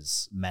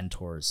 coaches,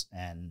 mentors,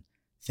 and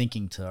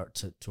thinking to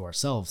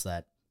ourselves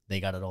that they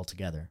got it all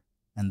together.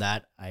 And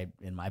that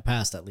in my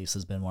past, at least,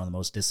 has been one of the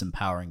most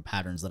disempowering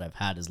patterns that I've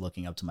had, is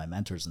looking up to my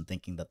mentors and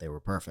thinking that they were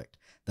perfect,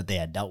 that they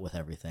had dealt with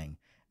everything,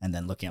 and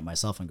then looking at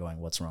myself and going,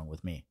 what's wrong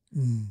with me?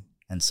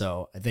 And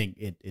so I think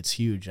it's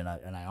huge. And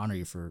I honor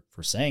you for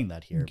saying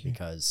that here,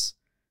 because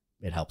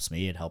it helps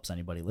me. It helps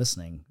anybody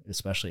listening,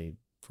 especially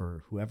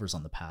for whoever's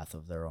on the path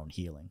of their own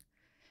healing.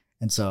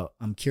 And so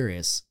I'm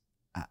curious,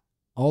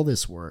 all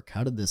this work,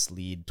 how did this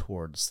lead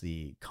towards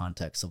the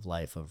context of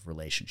life of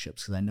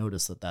relationships? Because I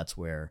noticed that that's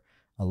where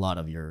a lot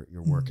of your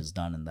work is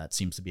done, and that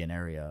seems to be an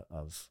area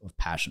of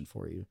passion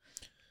for you.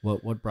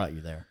 What brought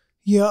you there?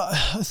 Yeah,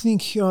 I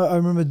think I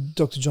remember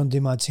Dr. John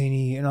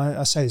DeMartini, and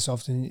I say this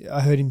often. I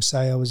heard him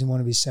say, I was in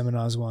one of his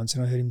seminars once,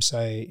 and I heard him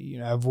say,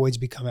 our voids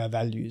become our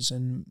values.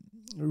 And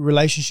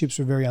relationships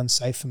were very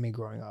unsafe for me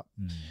growing up,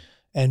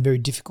 and very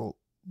difficult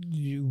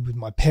with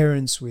my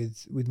parents,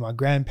 with my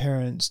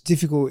grandparents.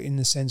 Difficult in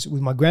the sense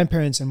with my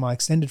grandparents and my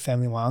extended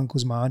family, my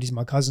uncles, my aunties,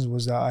 my cousins,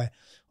 was that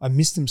I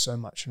missed them so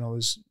much, and I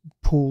was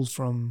pulled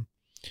from.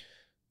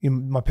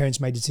 My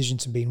parents made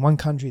decisions to be in one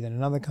country, then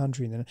another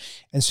country,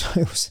 and so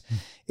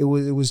it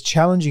was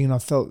challenging, and I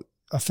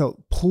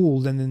felt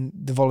pulled, and then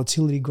the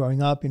volatility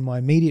growing up in my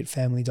immediate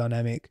family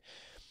dynamic.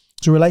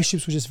 So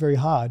relationships were just very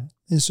hard,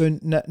 and so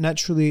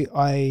naturally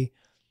I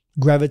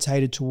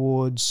gravitated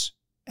towards,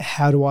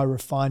 how do I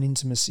refine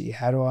intimacy?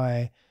 How do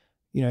I,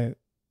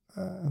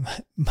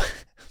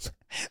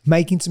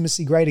 make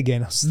intimacy great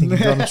again? I was thinking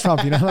Donald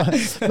Trump,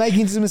 make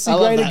intimacy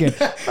great again.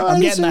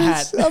 I'm getting the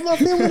hat. I'm going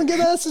to get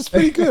that. That's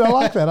pretty good. I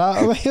like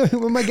that.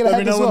 We might get a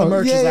hat as well. When the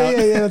merch is out.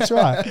 Yeah, that's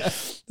right.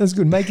 That's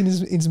good. Making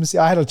intimacy.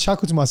 I had a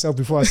chuckle to myself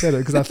before I said it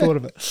because I thought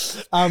of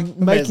it.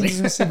 Making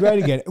intimacy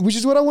great again, which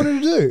is what I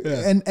wanted to do.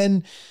 Yeah.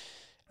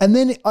 And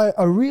then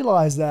I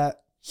realized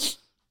that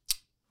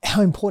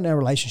how important our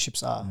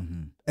relationships are,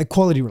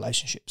 quality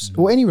relationships,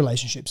 or any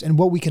relationships, and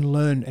what we can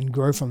learn and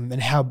grow from them,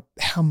 and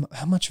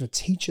how much of a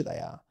teacher they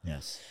are.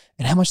 Yes.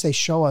 And how much they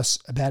show us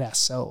about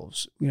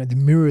ourselves, the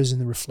mirrors and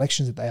the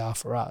reflections that they are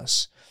for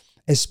us,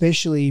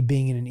 especially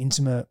being in an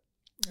intimate,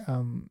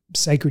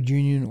 sacred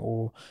union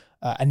or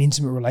an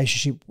intimate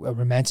relationship, a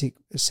romantic,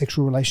 a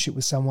sexual relationship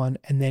with someone,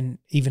 and then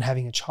even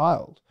having a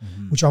child,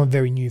 which I'm a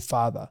very new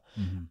father,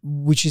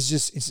 which is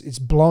just, it's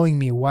blowing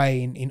me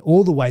away in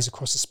all the ways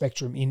across the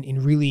spectrum,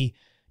 in really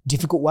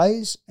difficult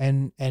ways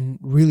and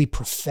really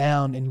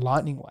profound,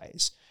 enlightening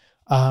ways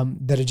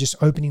that are just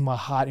opening my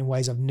heart in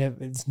ways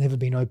it's never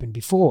been opened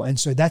before. And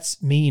so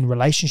that's me in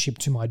relationship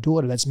to my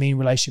daughter. That's me in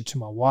relationship to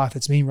my wife.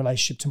 That's me in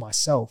relationship to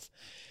myself.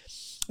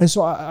 And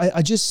so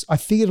I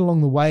figured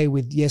along the way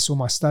with, yes, all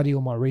my study,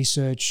 all my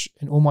research,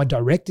 and all my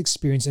direct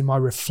experience and my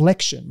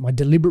reflection, my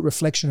deliberate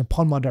reflection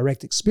upon my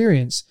direct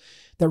experience,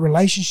 that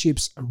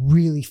relationships are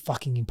really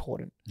fucking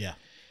important. Yeah.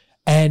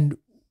 And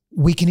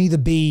we can either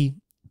be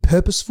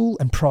purposeful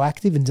and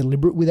proactive and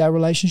deliberate with our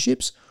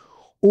relationships,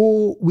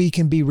 or we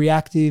can be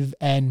reactive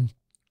and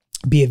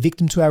be a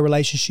victim to our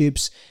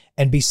relationships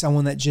and be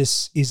someone that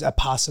just is a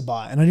passerby.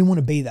 And I didn't want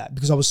to be that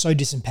because I was so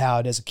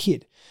disempowered as a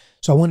kid.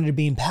 So I wanted to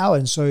be empowered.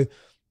 And so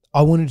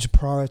I wanted to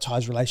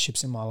prioritize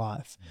relationships in my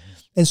life.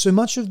 And so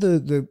much of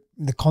the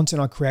content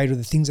I create or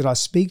the things that I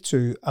speak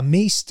to are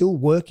me still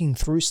working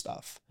through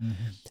stuff.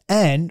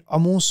 And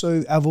I've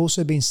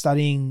also been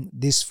studying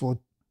this for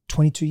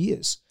 22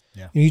 years.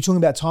 Yeah. You know, you're talking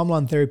about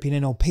timeline therapy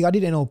and NLP. I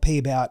did NLP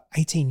about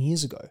 18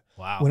 years ago.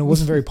 Wow. When it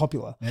wasn't very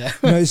popular. Yeah.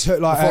 You know, so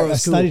like I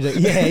studied it.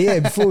 Yeah,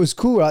 before it was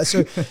cool, right?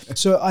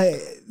 So I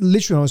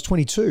literally, when I was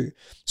 22.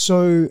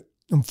 So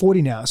I'm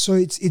 40 now. So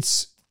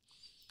it's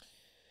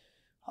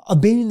I've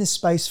been in this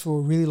space for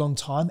a really long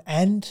time,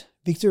 and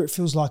Victor, it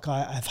feels like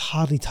I've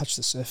hardly touched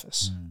the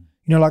surface.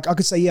 You know, like I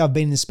could say, yeah, I've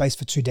been in this space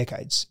for 2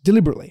 decades,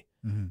 deliberately.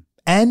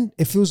 And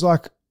it feels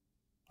like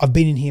I've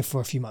been in here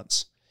for a few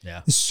months.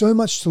 Yeah. There's so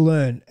much to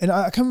learn. And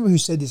I can't remember who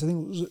said this. I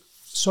think it was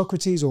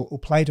Socrates or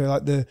Plato,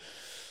 like the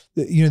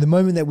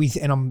moment that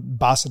and I'm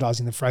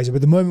bastardizing the phrase,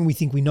 but the moment we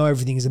think we know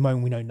everything is the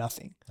moment we know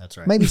nothing. That's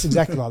right. Maybe it's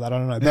exactly like that. I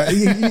don't know. But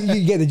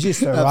you get the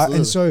gist though, right?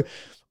 And so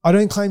I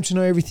don't claim to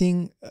know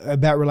everything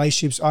about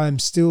relationships. I am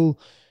still,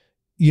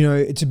 you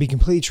know, to be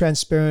completely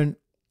transparent,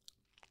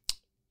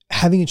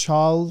 having a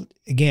child,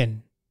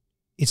 again,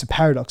 it's a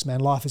paradox, man.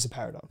 Life is a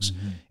paradox.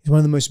 It's one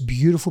of the most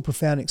beautiful,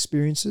 profound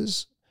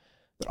experiences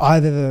that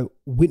I've ever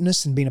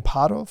witnessed and been a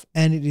part of.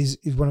 And it is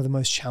one of the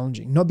most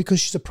challenging. Not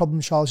because she's a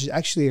problem child. She's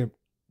actually,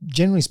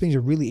 generally speaking, a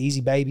really easy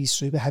baby,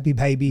 super happy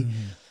baby.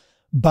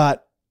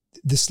 But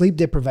the sleep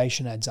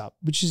deprivation adds up,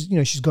 which is, you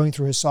know, she's going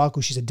through her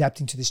cycle. She's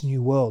adapting to this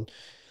new world.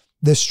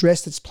 The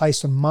stress that's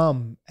placed on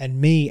mum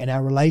and me and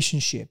our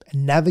relationship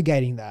and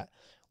navigating that,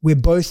 we're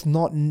both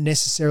not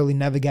necessarily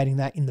navigating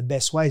that in the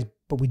best ways,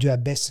 but we do our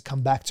best to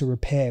come back to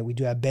repair. We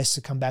do our best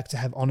to come back to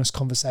have honest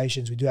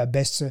conversations. We do our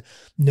best to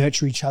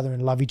nurture each other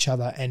and love each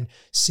other and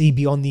see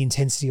beyond the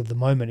intensity of the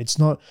moment. It's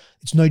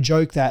no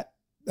joke that,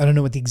 I don't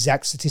know what the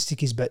exact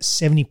statistic is, but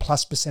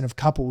 70+% of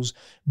couples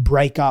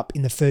break up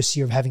in the first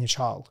year of having a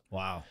child.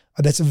 Wow.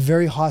 That's a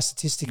very high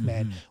statistic,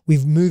 man.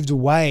 We've moved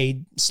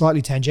away,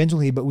 slightly tangential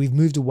here, but we've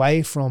moved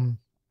away from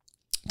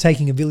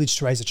taking a village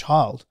to raise a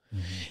child.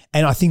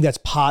 And I think that's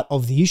part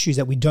of the issue, is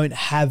that we don't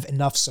have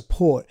enough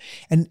support.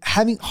 And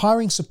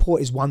hiring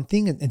support is one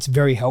thing, and it's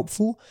very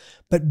helpful,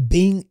 but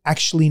being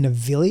actually in a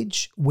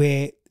village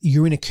where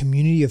you're in a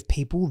community of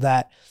people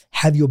that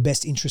have your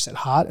best interests at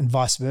heart and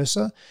vice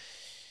versa,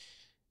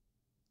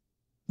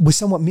 we're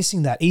somewhat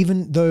missing that,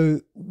 even though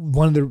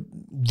one of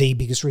the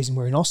biggest reason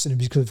we're in Austin is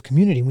because of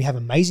community, and we have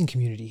amazing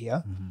community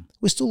here.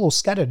 We're still all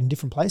scattered in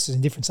different places,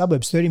 in different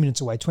suburbs, 30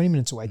 minutes away, 20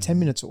 minutes away, 10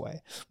 minutes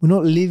away. We're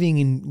not living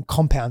in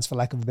compounds, for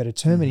lack of a better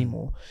term,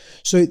 anymore.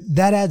 So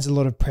that adds a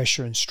lot of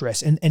pressure and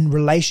stress, and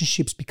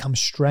relationships become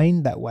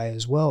strained that way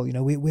as well. You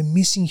know, we're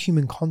missing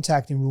human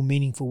contact in real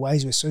meaningful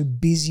ways. We're so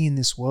busy in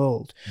this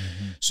world,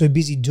 so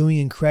busy doing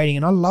and creating.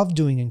 And I love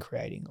doing and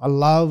creating. I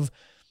love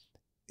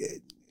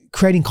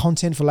creating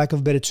content, for lack of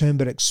a better term,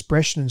 but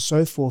expression and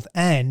so forth.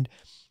 And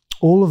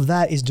all of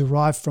that is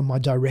derived from my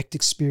direct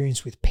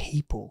experience with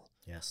people.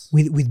 Yes.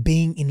 With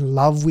being in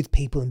love with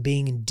people and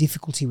being in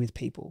difficulty with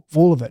people.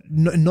 All of it.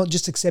 Not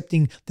just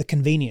accepting the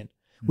convenient,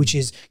 which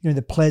is, you know,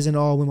 the pleasant,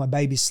 when my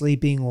baby's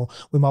sleeping, or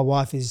when my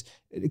wife is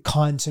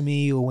kind to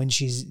me, or when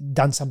she's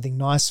done something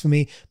nice for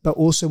me, but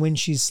also when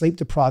she's sleep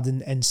deprived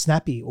and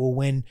snappy, or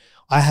when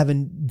I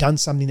haven't done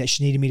something that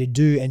she needed me to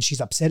do and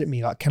she's upset at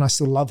me. Like, can I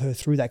still love her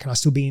through that? Can I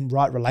still be in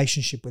right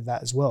relationship with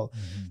that as well?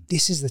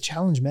 This is the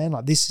challenge, man.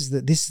 Like, this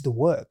is the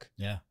work.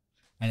 Yeah.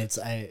 And it's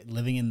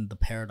living in the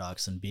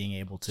paradox and being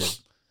able to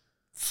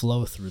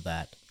flow through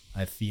that,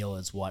 I feel,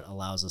 is what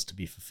allows us to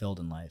be fulfilled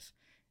in life.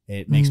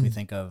 It makes me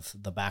think of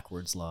the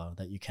backwards law,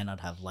 that you cannot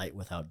have light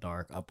without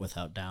dark, up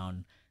without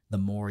down. The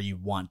more you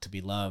want to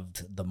be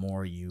loved, the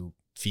more you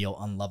feel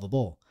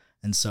unlovable.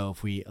 And so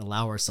if we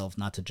allow ourselves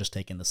not to just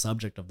take in the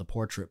subject of the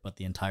portrait, but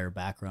the entire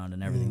background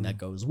and everything that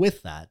goes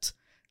with that,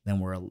 then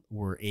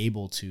we're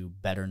able to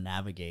better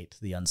navigate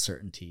the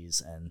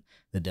uncertainties and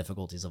the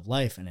difficulties of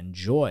life and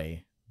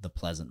enjoy the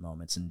pleasant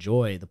moments,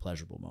 enjoy the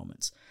pleasurable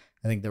moments.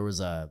 I think there was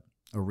a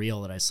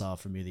reel that I saw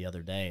from you the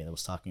other day that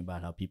was talking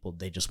about how people,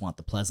 they just want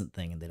the pleasant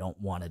thing and they don't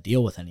want to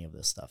deal with any of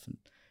this stuff. And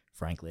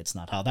frankly, it's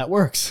not how that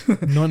works.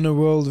 Not in the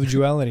world of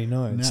duality.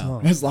 No, it's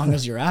not. As long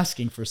as you're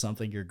asking for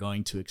something, you're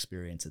going to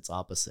experience its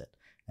opposite.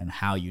 And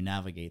how you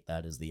navigate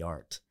that is the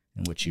art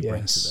in which you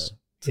bring to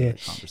the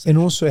conversation. And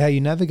also how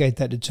you navigate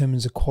that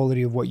determines the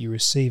quality of what you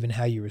receive and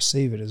how you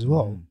receive it as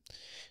well.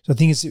 So I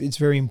think it's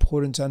very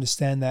important to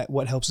understand that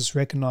what helps us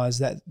recognize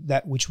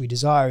that which we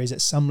desire is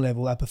at some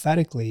level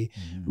apophatically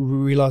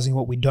realizing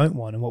what we don't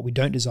want and what we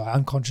don't desire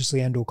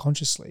unconsciously and or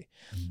consciously,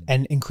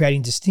 and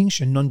creating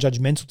distinction,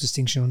 non-judgmental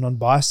distinction or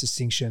non-biased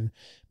distinction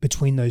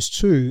between those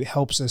two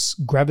helps us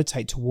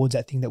gravitate towards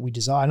that thing that we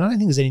desire. And I don't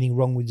think there's anything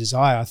wrong with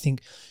desire. I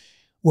think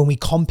when we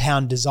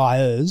compound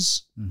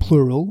desires,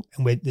 plural,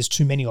 and there's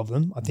too many of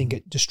them, I think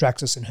it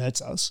distracts us and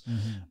hurts us.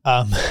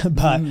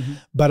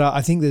 But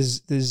I think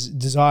there's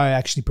desire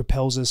actually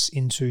propels us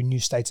into new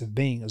states of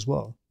being as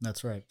well.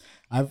 That's right.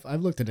 I've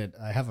looked at it.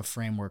 I have a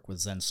framework with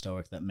Zen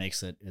Stoic that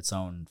makes it its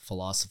own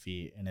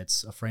philosophy, and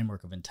it's a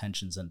framework of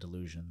intentions and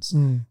delusions.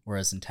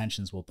 Whereas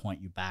intentions will point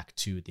you back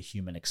to the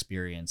human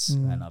experience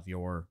and of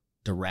your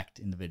direct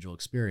individual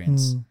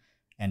experience.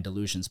 And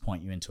delusions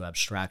point you into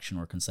abstraction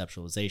or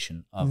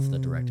conceptualization of the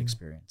direct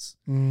experience.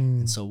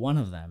 And so one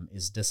of them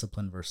is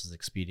discipline versus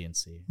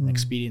expediency. And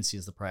expediency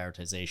is the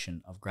prioritization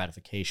of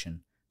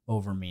gratification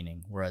over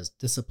meaning, whereas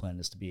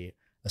discipline is to be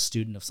a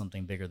student of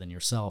something bigger than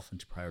yourself and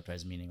to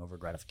prioritize meaning over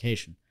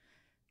gratification.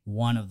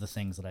 One of the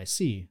things that I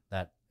see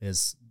that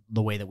is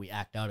the way that we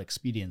act out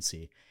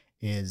expediency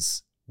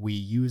is we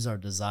use our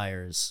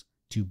desires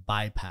to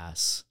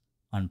bypass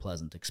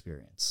unpleasant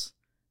experience.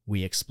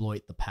 We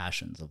exploit the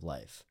passions of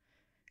life.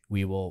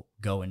 We will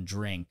go and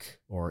drink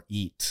or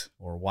eat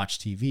or watch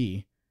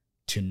TV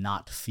to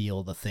not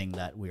feel the thing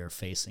that we are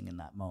facing in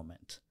that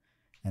moment.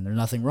 And there's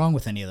nothing wrong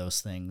with any of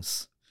those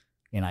things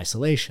in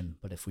isolation,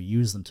 but if we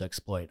use them to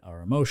exploit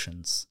our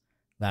emotions,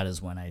 that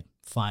is when I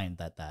find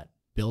that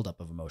buildup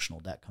of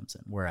emotional debt comes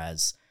in.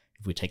 Whereas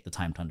if we take the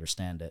time to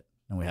understand it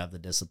and we have the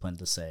discipline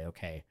to say,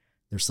 okay,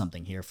 there's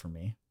something here for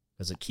me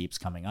because it keeps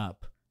coming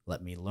up.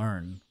 Let me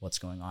learn what's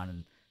going on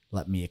and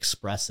let me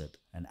express it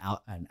and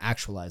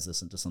actualize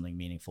this into something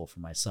meaningful for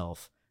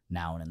myself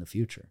now and in the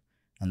future.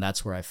 And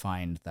that's where I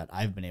find that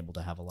I've been able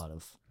to have a lot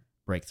of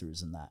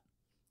breakthroughs in that.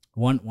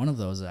 One of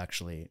those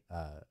actually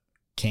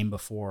came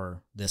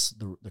before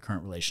the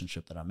current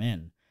relationship that I'm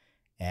in.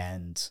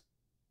 And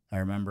I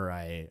remember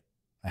I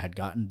had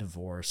gotten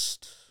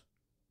divorced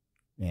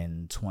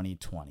in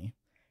 2020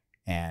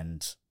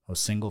 and I was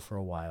single for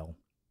a while.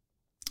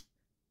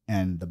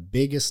 And the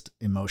biggest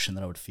emotion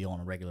that I would feel on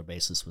a regular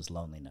basis was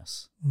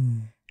loneliness.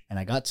 And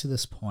I got to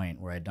this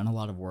point where I'd done a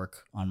lot of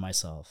work on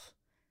myself.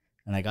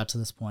 And I got to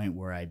this point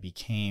where I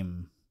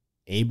became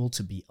able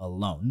to be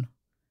alone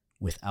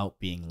without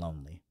being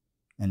lonely.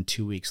 And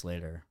 2 weeks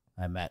later,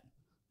 I met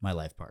my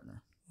life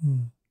partner.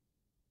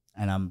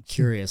 And I'm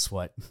curious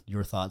what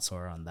your thoughts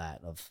are on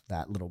that, of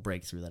that little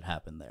breakthrough that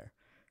happened there.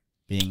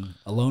 Being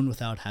alone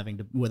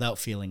without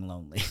feeling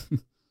lonely.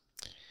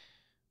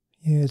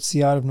 Yeah, it's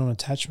the art of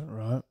non-attachment,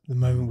 right? The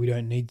moment we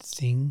don't need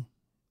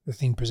the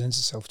thing presents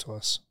itself to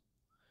us.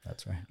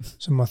 That's right.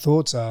 So my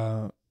thoughts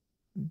are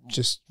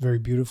just very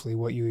beautifully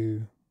what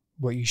you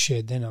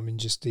shared then. I'm in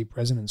just deep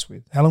resonance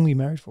with. How long were you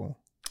married for?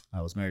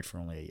 I was married for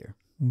only a year.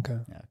 Okay.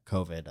 Yeah,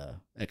 COVID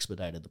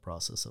expedited the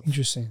process of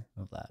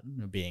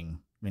that, being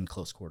in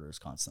close quarters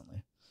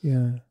constantly.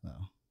 Yeah. So.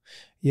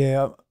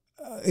 Yeah.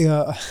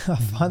 I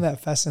find that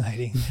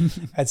fascinating.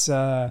 It's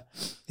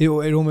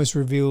it almost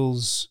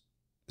reveals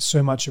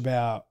so much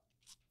about,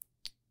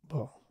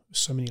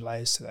 so many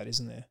layers to that,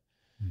 isn't there?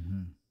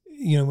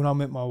 You know, when I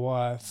met my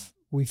wife,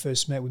 we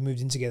first met, we moved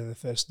in together the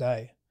first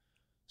day.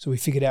 So we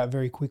figured out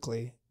very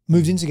quickly.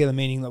 Moved in together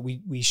meaning that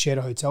we shared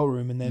a hotel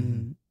room and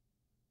then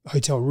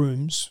hotel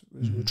rooms,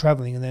 we were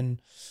traveling, and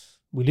then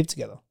we lived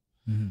together.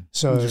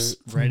 So just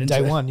right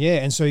day one,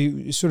 yeah. And so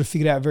you sort of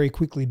figured out very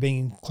quickly, being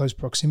in close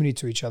proximity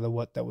to each other,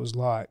 what that was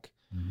like.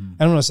 And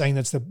I'm not saying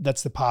that's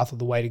the path or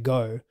the way to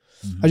go.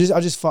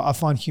 I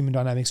find human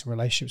dynamics and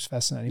relationships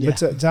fascinating. Yeah.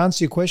 But to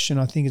answer your question,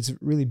 I think it's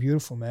really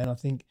beautiful, man. I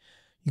think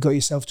you got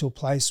yourself to a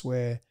place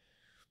where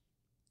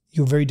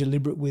you're very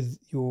deliberate with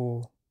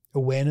your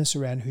awareness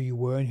around who you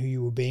were and who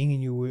you were being,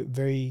 and you were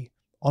very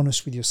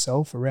honest with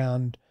yourself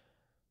around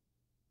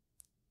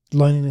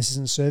loneliness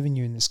isn't serving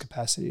you in this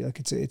capacity. Like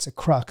it's a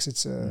crux,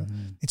 it's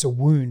a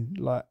wound.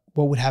 Like,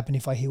 what would happen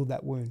if I healed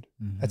that wound?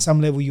 At some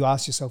level, you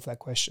ask yourself that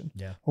question.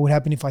 Yeah. What would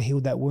happen if I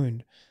healed that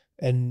wound?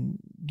 And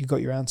you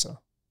got your answer.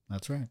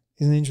 That's right.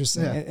 Isn't it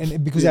interesting? Yeah.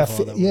 And because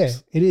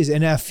it is.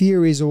 And our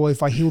fear is,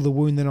 if I heal the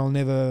wound, then I'll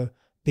never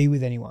be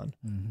with anyone,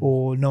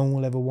 or no one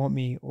will ever want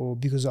me, or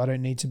because I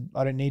don't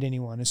need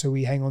anyone. And so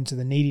we hang on to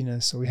the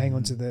neediness, or we hang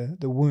on to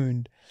the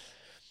wound.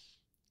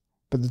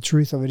 But the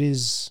truth of it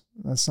is,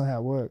 that's not how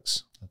it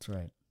works. That's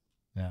right.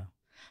 Yeah.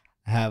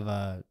 I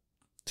have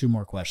 2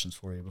 more questions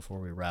for you before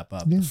we wrap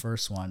up. Yeah. The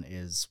first one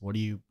is, what are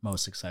you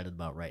most excited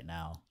about right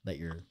now that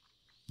you're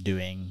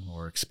doing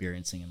or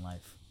experiencing in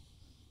life?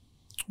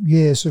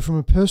 Yeah, so from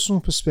a personal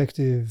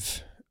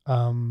perspective,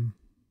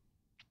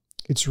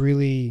 it's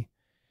really,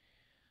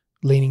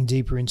 leaning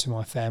deeper into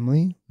my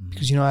family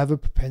because, I have a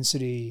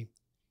propensity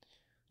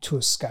to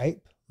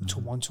escape, to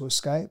want to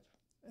escape.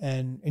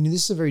 And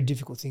this is a very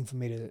difficult thing for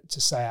me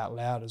to say out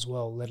loud as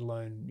well, let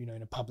alone,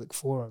 in a public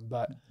forum.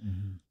 But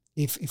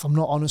if I'm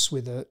not honest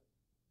with it,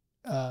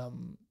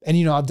 and,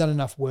 I've done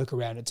enough work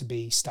around it to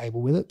be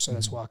stable with it. So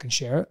that's why I can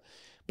share it.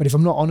 But if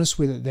I'm not honest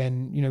with it,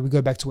 then, we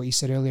go back to what you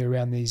said earlier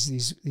around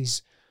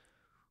these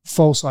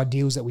false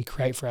ideals that we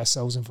create for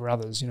ourselves and for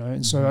others,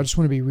 And so I just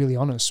want to be really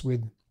honest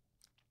with,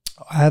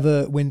 I have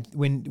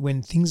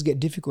when things get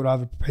difficult, I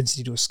have a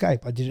propensity to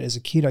escape. I did it as a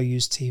kid. I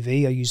used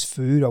TV, I used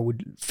food, I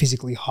would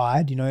physically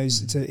hide,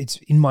 it's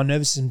in my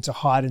nervous system to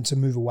hide and to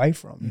move away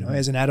from,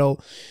 As an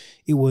adult,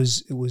 it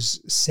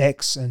was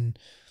sex and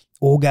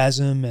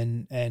orgasm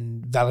and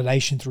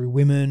validation through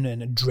women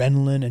and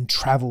adrenaline and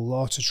travel,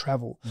 lots of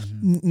travel.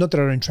 Not that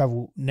I don't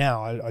travel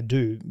now, I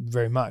do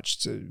very much.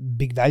 It's a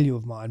big value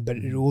of mine, but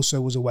it also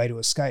was a way to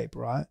escape,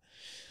 right?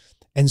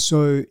 And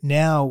so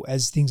now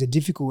as things are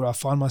difficult, I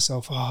find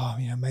myself,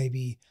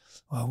 maybe,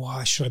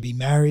 why should I be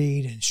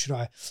married? And should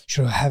I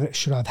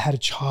have had a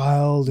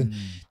child? And,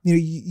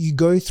 you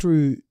go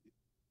through,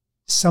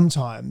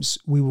 sometimes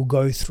we will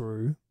go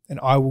through, and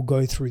I will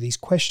go through these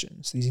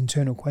questions, these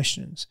internal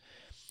questions.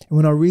 And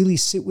when I really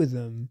sit with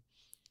them,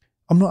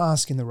 I'm not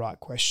asking the right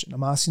question.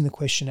 I'm asking the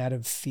question out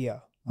of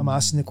fear. I'm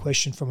asking the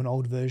question from an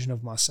old version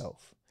of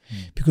myself.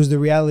 Because the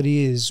reality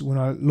is, when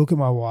I look at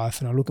my wife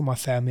and I look at my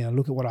family, and I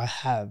look at what I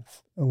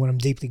have and what I'm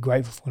deeply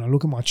grateful for, when I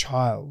look at my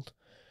child,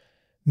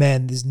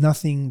 man, there's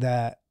nothing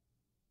that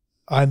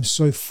I'm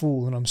so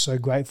full and I'm so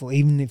grateful,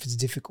 even if it's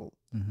difficult.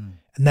 And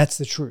that's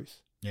the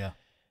truth. Yeah.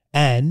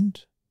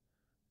 And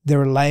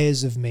there are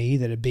layers of me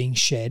that are being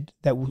shed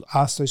that will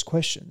ask those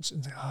questions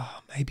and say,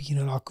 maybe,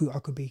 I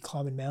could be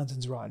climbing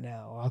mountains right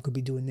now, or I could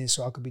be doing this,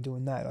 or I could be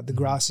doing that. Like the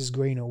grass is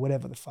green, or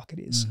whatever the fuck it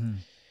is.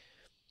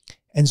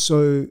 And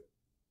so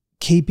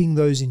keeping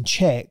those in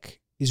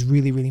check is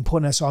really, really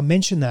important. And so I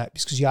mentioned that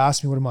because you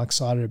asked me, what am I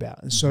excited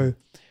about? And so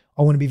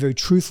I want to be very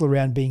truthful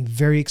around being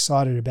very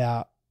excited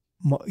about,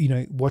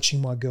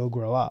 watching my girl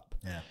grow up,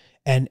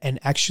 and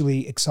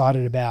actually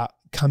excited about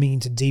coming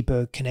into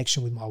deeper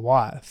connection with my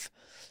wife.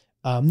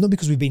 Not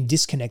because we've been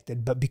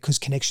disconnected, but because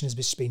connection has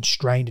just been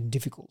strained and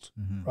difficult,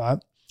 right?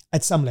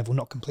 At some level,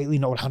 not completely,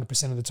 not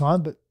 100% of the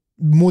time, but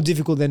more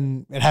difficult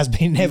than it has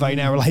been ever in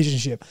our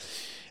relationship.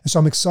 And so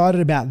I'm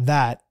excited about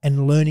that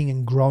and learning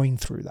and growing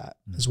through that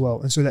as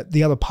well. And so that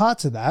the other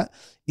part of that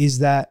is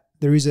that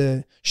there is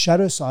a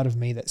shadow side of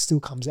me that still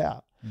comes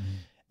out.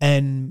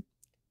 And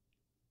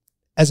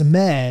as a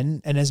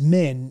man and as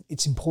men,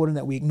 it's important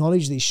that we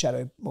acknowledge these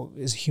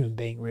as a human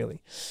being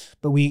really,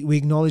 but we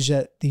acknowledge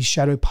that these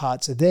shadow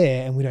parts are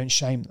there and we don't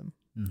shame them.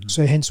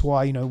 So hence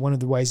why, one of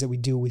the ways that we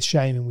deal with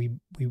shame and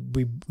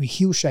we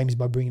heal shame is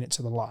by bringing it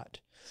to the light.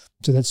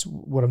 So that's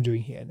what I'm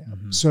doing here now.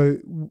 So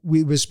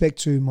with respect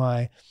to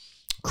my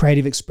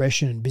creative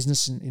expression and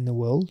business in the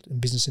world and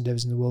business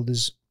endeavors in the world,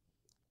 there's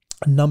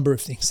a number of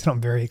things that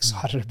I'm very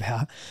excited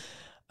about.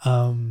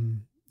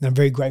 And I'm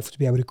very grateful to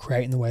be able to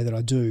create in the way that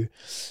I do.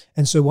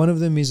 And so one of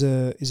them is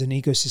an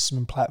ecosystem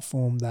and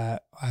platform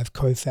that I've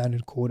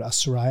co-founded called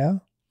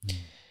Asaraya.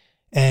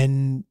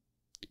 And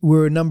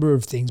we're a number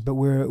of things, but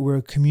we're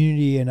a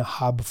community and a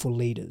hub for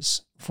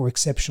leaders, for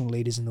exceptional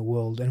leaders in the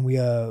world. And we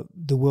are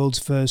the world's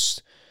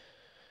first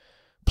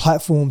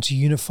platform to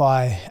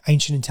unify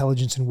ancient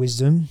intelligence and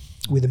wisdom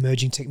with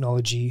emerging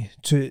technology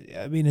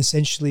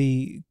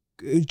essentially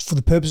for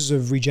the purposes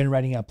of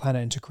regenerating our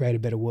planet and to create a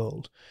better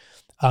world.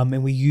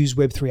 And we use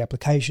Web3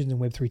 applications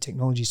and Web3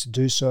 technologies to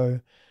do so.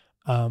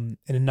 And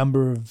a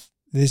number of,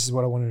 this is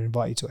what I wanted to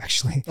invite you to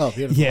actually. Oh,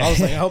 beautiful. Yeah. I was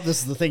like, I hope this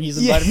is the thing he's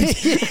invited me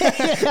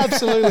to.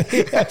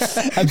 Absolutely.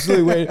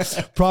 Absolutely. We're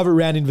private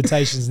round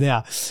invitations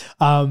now.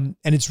 And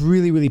it's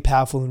really, really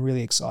powerful and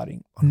really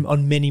exciting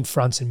on many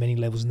fronts and many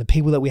levels. And the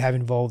people that we have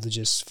involved are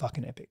just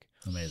fucking epic.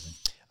 Amazing.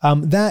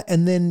 That,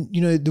 and then,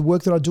 the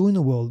work that I do in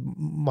the world,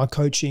 my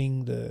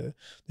coaching, the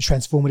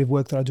transformative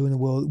work that I do in the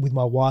world with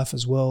my wife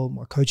as well,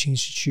 my coaching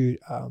institute,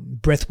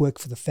 breath work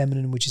for the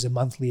feminine, which is a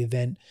monthly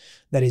event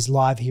that is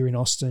live here in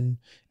Austin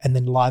and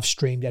then live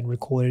streamed and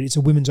recorded. It's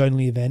a women's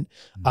only event,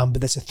 but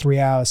that's a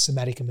 3-hour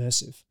somatic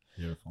immersive.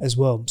 Beautiful. As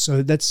well.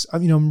 So that's,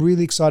 I'm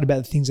really excited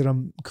about the things that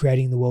I'm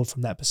creating in the world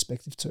from that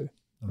perspective too.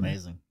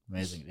 Amazing.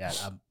 Yeah,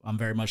 I'm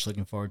very much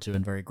looking forward to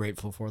and very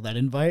grateful for that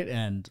invite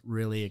and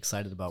really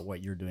excited about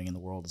what you're doing in the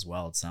world as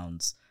well. It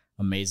sounds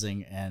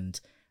amazing. And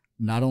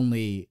not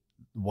only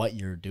what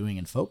you're doing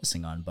and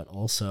focusing on, but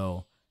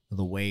also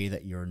the way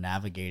that you're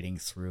navigating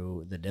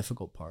through the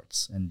difficult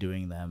parts and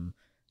doing them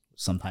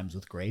sometimes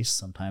with grace,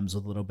 sometimes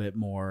with a little bit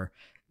more,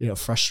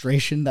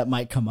 frustration that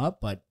might come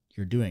up, but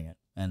you're doing it.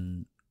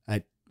 And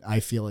I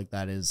feel like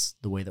that is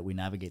the way that we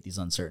navigate these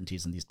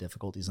uncertainties and these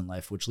difficulties in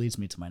life, which leads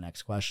me to my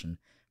next question,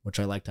 which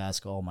I like to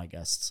ask all my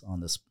guests on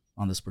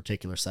this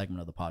particular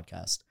segment of the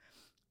podcast.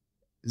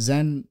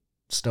 Zen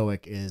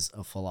Stoic is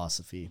a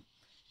philosophy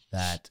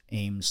that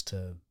aims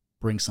to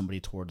bring somebody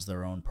towards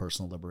their own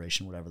personal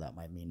liberation, whatever that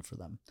might mean for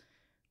them.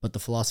 But the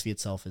philosophy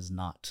itself is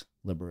not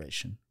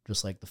liberation,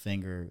 just like the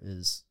finger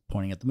is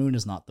pointing at the moon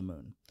is not the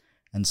moon.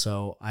 And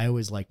so I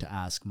always like to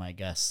ask my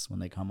guests when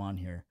they come on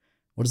here,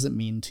 what does it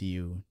mean to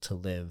you to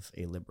live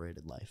a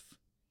liberated life?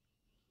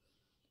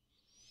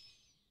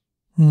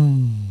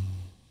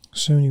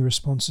 So many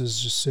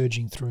responses just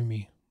surging through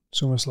me.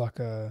 It's almost like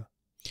a...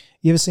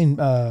 You ever seen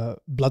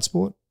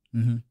Bloodsport?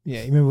 Mm-hmm.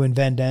 Yeah, you remember when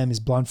Van Damme is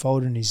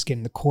blindfolded and he's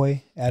getting the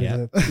koi out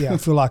of the... Yeah, I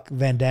feel like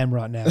Van Damme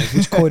right now.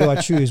 Which koi do I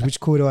choose? Which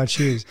koi do I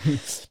choose?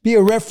 Be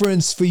a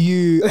reference for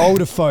you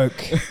older folk.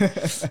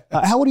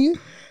 How old are you?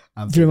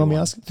 I'm if you don't mind me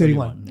asking?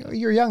 31. Yeah.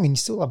 You're young and you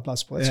still love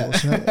Bloodsport.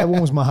 That's awesome. That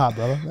warms my heart,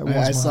 brother.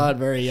 I saw it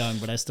very young,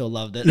 but I still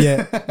loved it.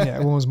 Yeah,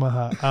 it warms my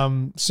heart.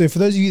 So for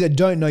those of you that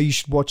don't know, you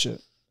should watch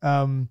it.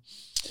 The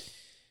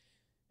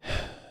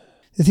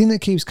thing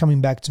that keeps coming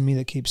back to me,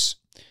 that keeps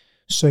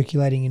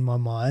circulating in my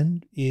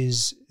mind,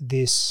 is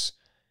this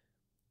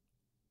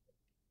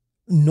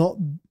not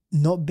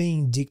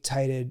being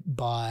dictated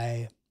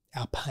by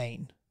our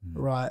pain,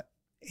 right?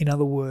 In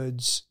other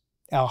words,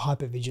 our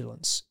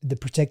hypervigilance, the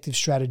protective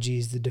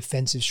strategies, the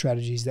defensive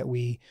strategies that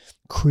we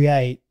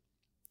create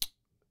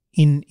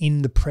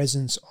in the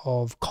presence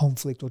of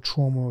conflict or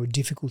trauma or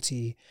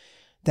difficulty,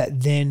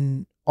 that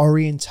then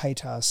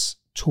orientate us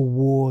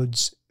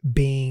towards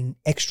being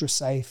extra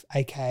safe,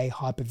 aka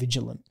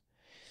hypervigilant.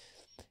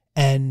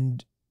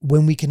 And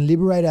when we can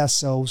liberate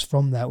ourselves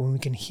from that, when we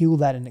can heal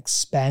that and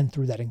expand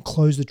through that and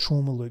close the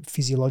trauma loop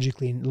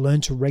physiologically and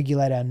learn to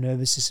regulate our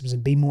nervous systems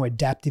and be more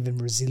adaptive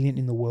and resilient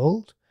in the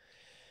world,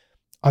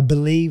 I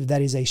believe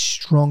that is a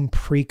strong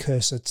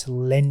precursor to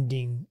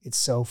lending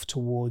itself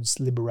towards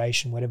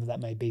liberation, whatever that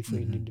may be for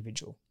an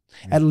individual.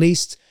 Yeah. At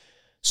least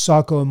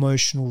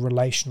psycho-emotional,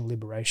 relational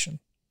liberation.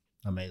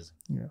 Amazing.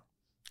 Yeah.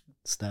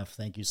 Steph,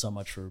 thank you so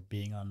much for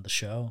being on the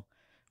show.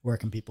 Where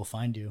can people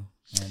find you?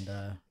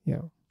 And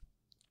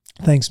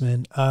thanks,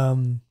 man.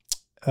 On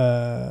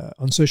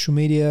social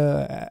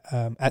media,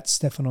 at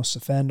Stefanos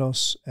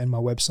Sifandos, and my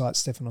website,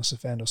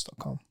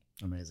 stefanossifandos.com.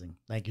 Amazing.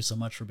 Thank you so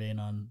much for being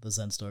on the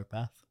Zen Stoic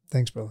Path.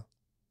 Thanks, brother.